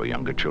intense for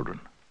younger children.